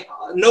first, okay,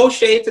 no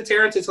shade to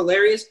Terrence. It's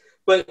hilarious.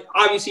 But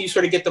obviously, you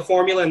sort of get the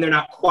formula, and they're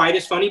not quite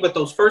as funny. But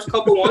those first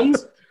couple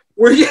ones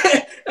were,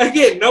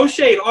 again, no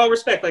shade, all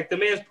respect. Like, the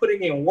man's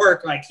putting in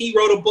work. Like, he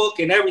wrote a book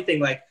and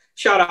everything. Like,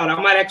 shout out.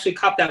 I might actually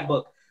cop that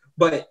book.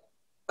 But,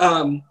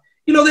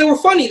 they were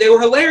funny. They were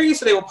hilarious.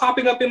 So they were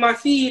popping up in my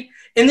feed.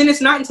 And then it's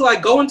not until I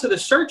go into the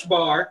search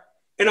bar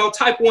and I'll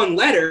type one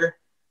letter,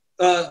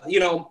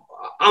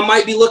 I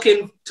might be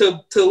looking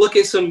to look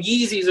at some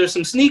Yeezys or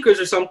some sneakers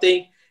or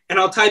something. And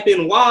I'll type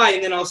in Y,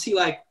 and then I'll see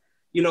like,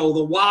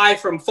 the Y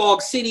from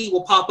Fog City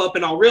will pop up,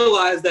 and I'll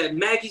realize that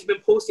Maggie's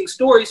been posting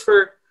stories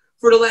for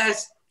the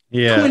last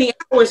 20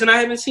 hours, and I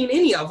haven't seen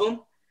any of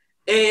them.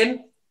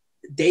 And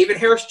David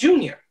Harris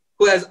Jr.,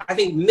 who has, I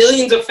think,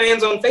 millions of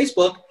fans on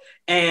Facebook,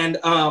 and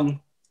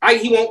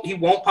he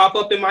won't pop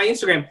up in my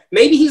Instagram.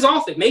 Maybe he's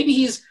off it. Maybe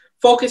he's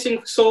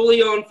focusing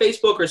solely on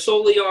Facebook or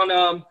solely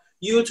on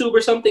YouTube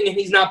or something, and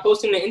he's not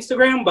posting to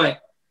Instagram,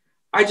 but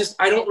I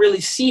don't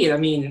really see it. I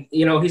mean,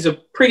 he's a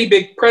pretty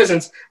big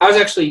presence. I was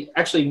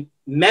actually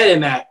met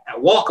him at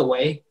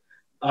Walkaway.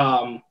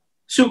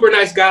 Super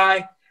nice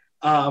guy.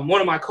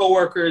 One of my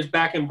coworkers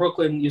back in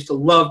Brooklyn used to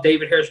love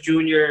David Harris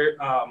Jr.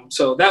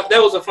 So that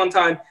was a fun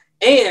time.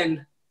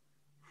 And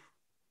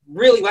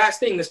really, last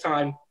thing this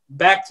time,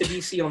 back to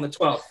DC on the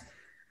 12th.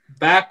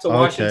 Back to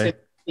Washington,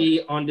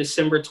 D.C. on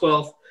December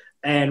 12th.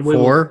 And we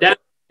will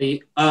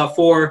definitely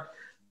for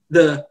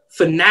the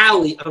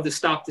finale of the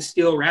Stop the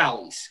Steal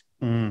rallies.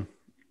 Mm.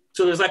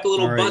 So there's like a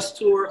little bus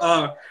tour.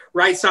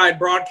 Right Side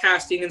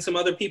Broadcasting and some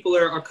other people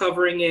are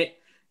covering it,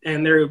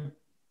 and they're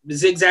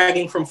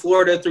zigzagging from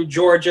Florida through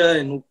Georgia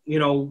and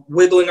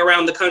wiggling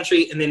around the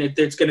country. And then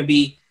it's going to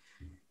be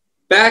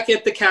back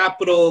at the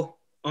Capitol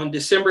on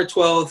December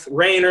 12th,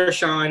 rain or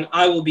shine.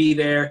 I will be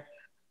there,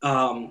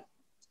 and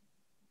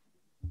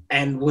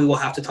we will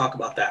have to talk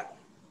about that.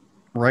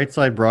 Right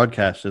Side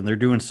Broadcasting, they're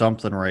doing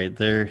something right.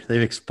 They've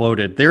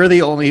exploded. They're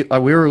the only.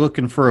 We were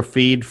looking for a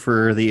feed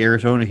for the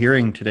Arizona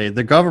hearing today.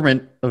 The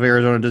government of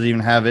Arizona doesn't even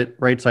have it.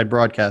 Right Side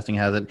Broadcasting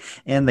has it,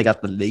 and they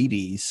got the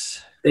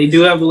ladies. They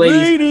do have the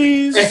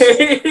ladies.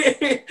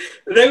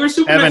 They were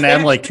super.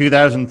 Eminem, like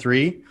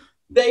 2003.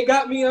 They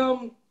got me.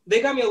 They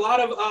got me a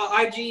lot of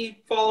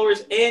IG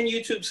followers and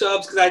YouTube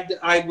subs because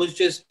I was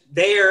just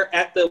there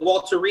at the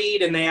Walter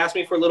Reed, and they asked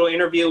me for a little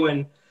interview,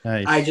 and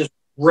I just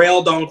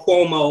railed on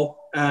Cuomo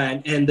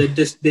and the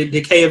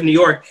decay of New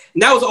York.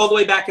 And that was all the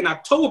way back in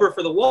October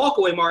for the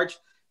Walkaway March.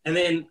 And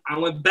then I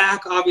went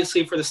back,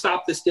 obviously, for the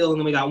Stop the Steal. And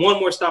then we got one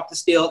more Stop the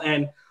Steal.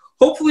 And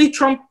hopefully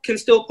Trump can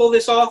still pull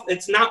this off.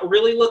 It's not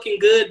really looking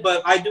good,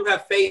 but I do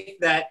have faith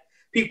that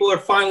people are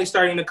finally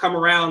starting to come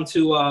around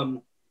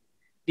to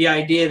the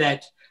idea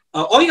that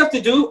all you have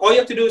to do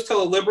is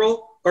tell a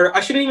liberal, or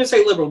I shouldn't even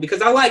say liberal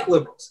because I like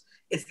liberals.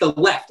 It's the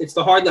left. It's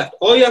the hard left.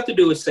 All you have to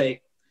do is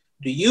say,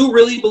 do you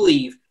really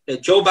believe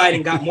that Joe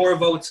Biden got more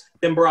votes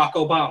than Barack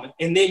Obama?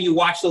 And then you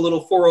watch the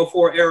little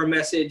 404 error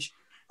message,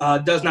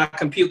 does not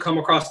compute, come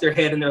across their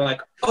head, and they're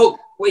like, oh,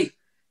 wait,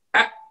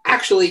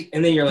 actually,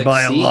 and then you're like,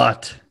 by a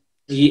lot.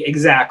 Yeah,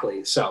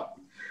 exactly. So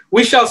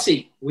we shall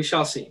see. We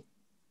shall see.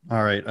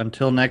 All right.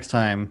 Until next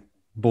time,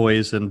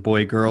 boys and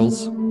boy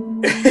girls.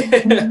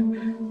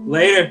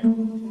 Later.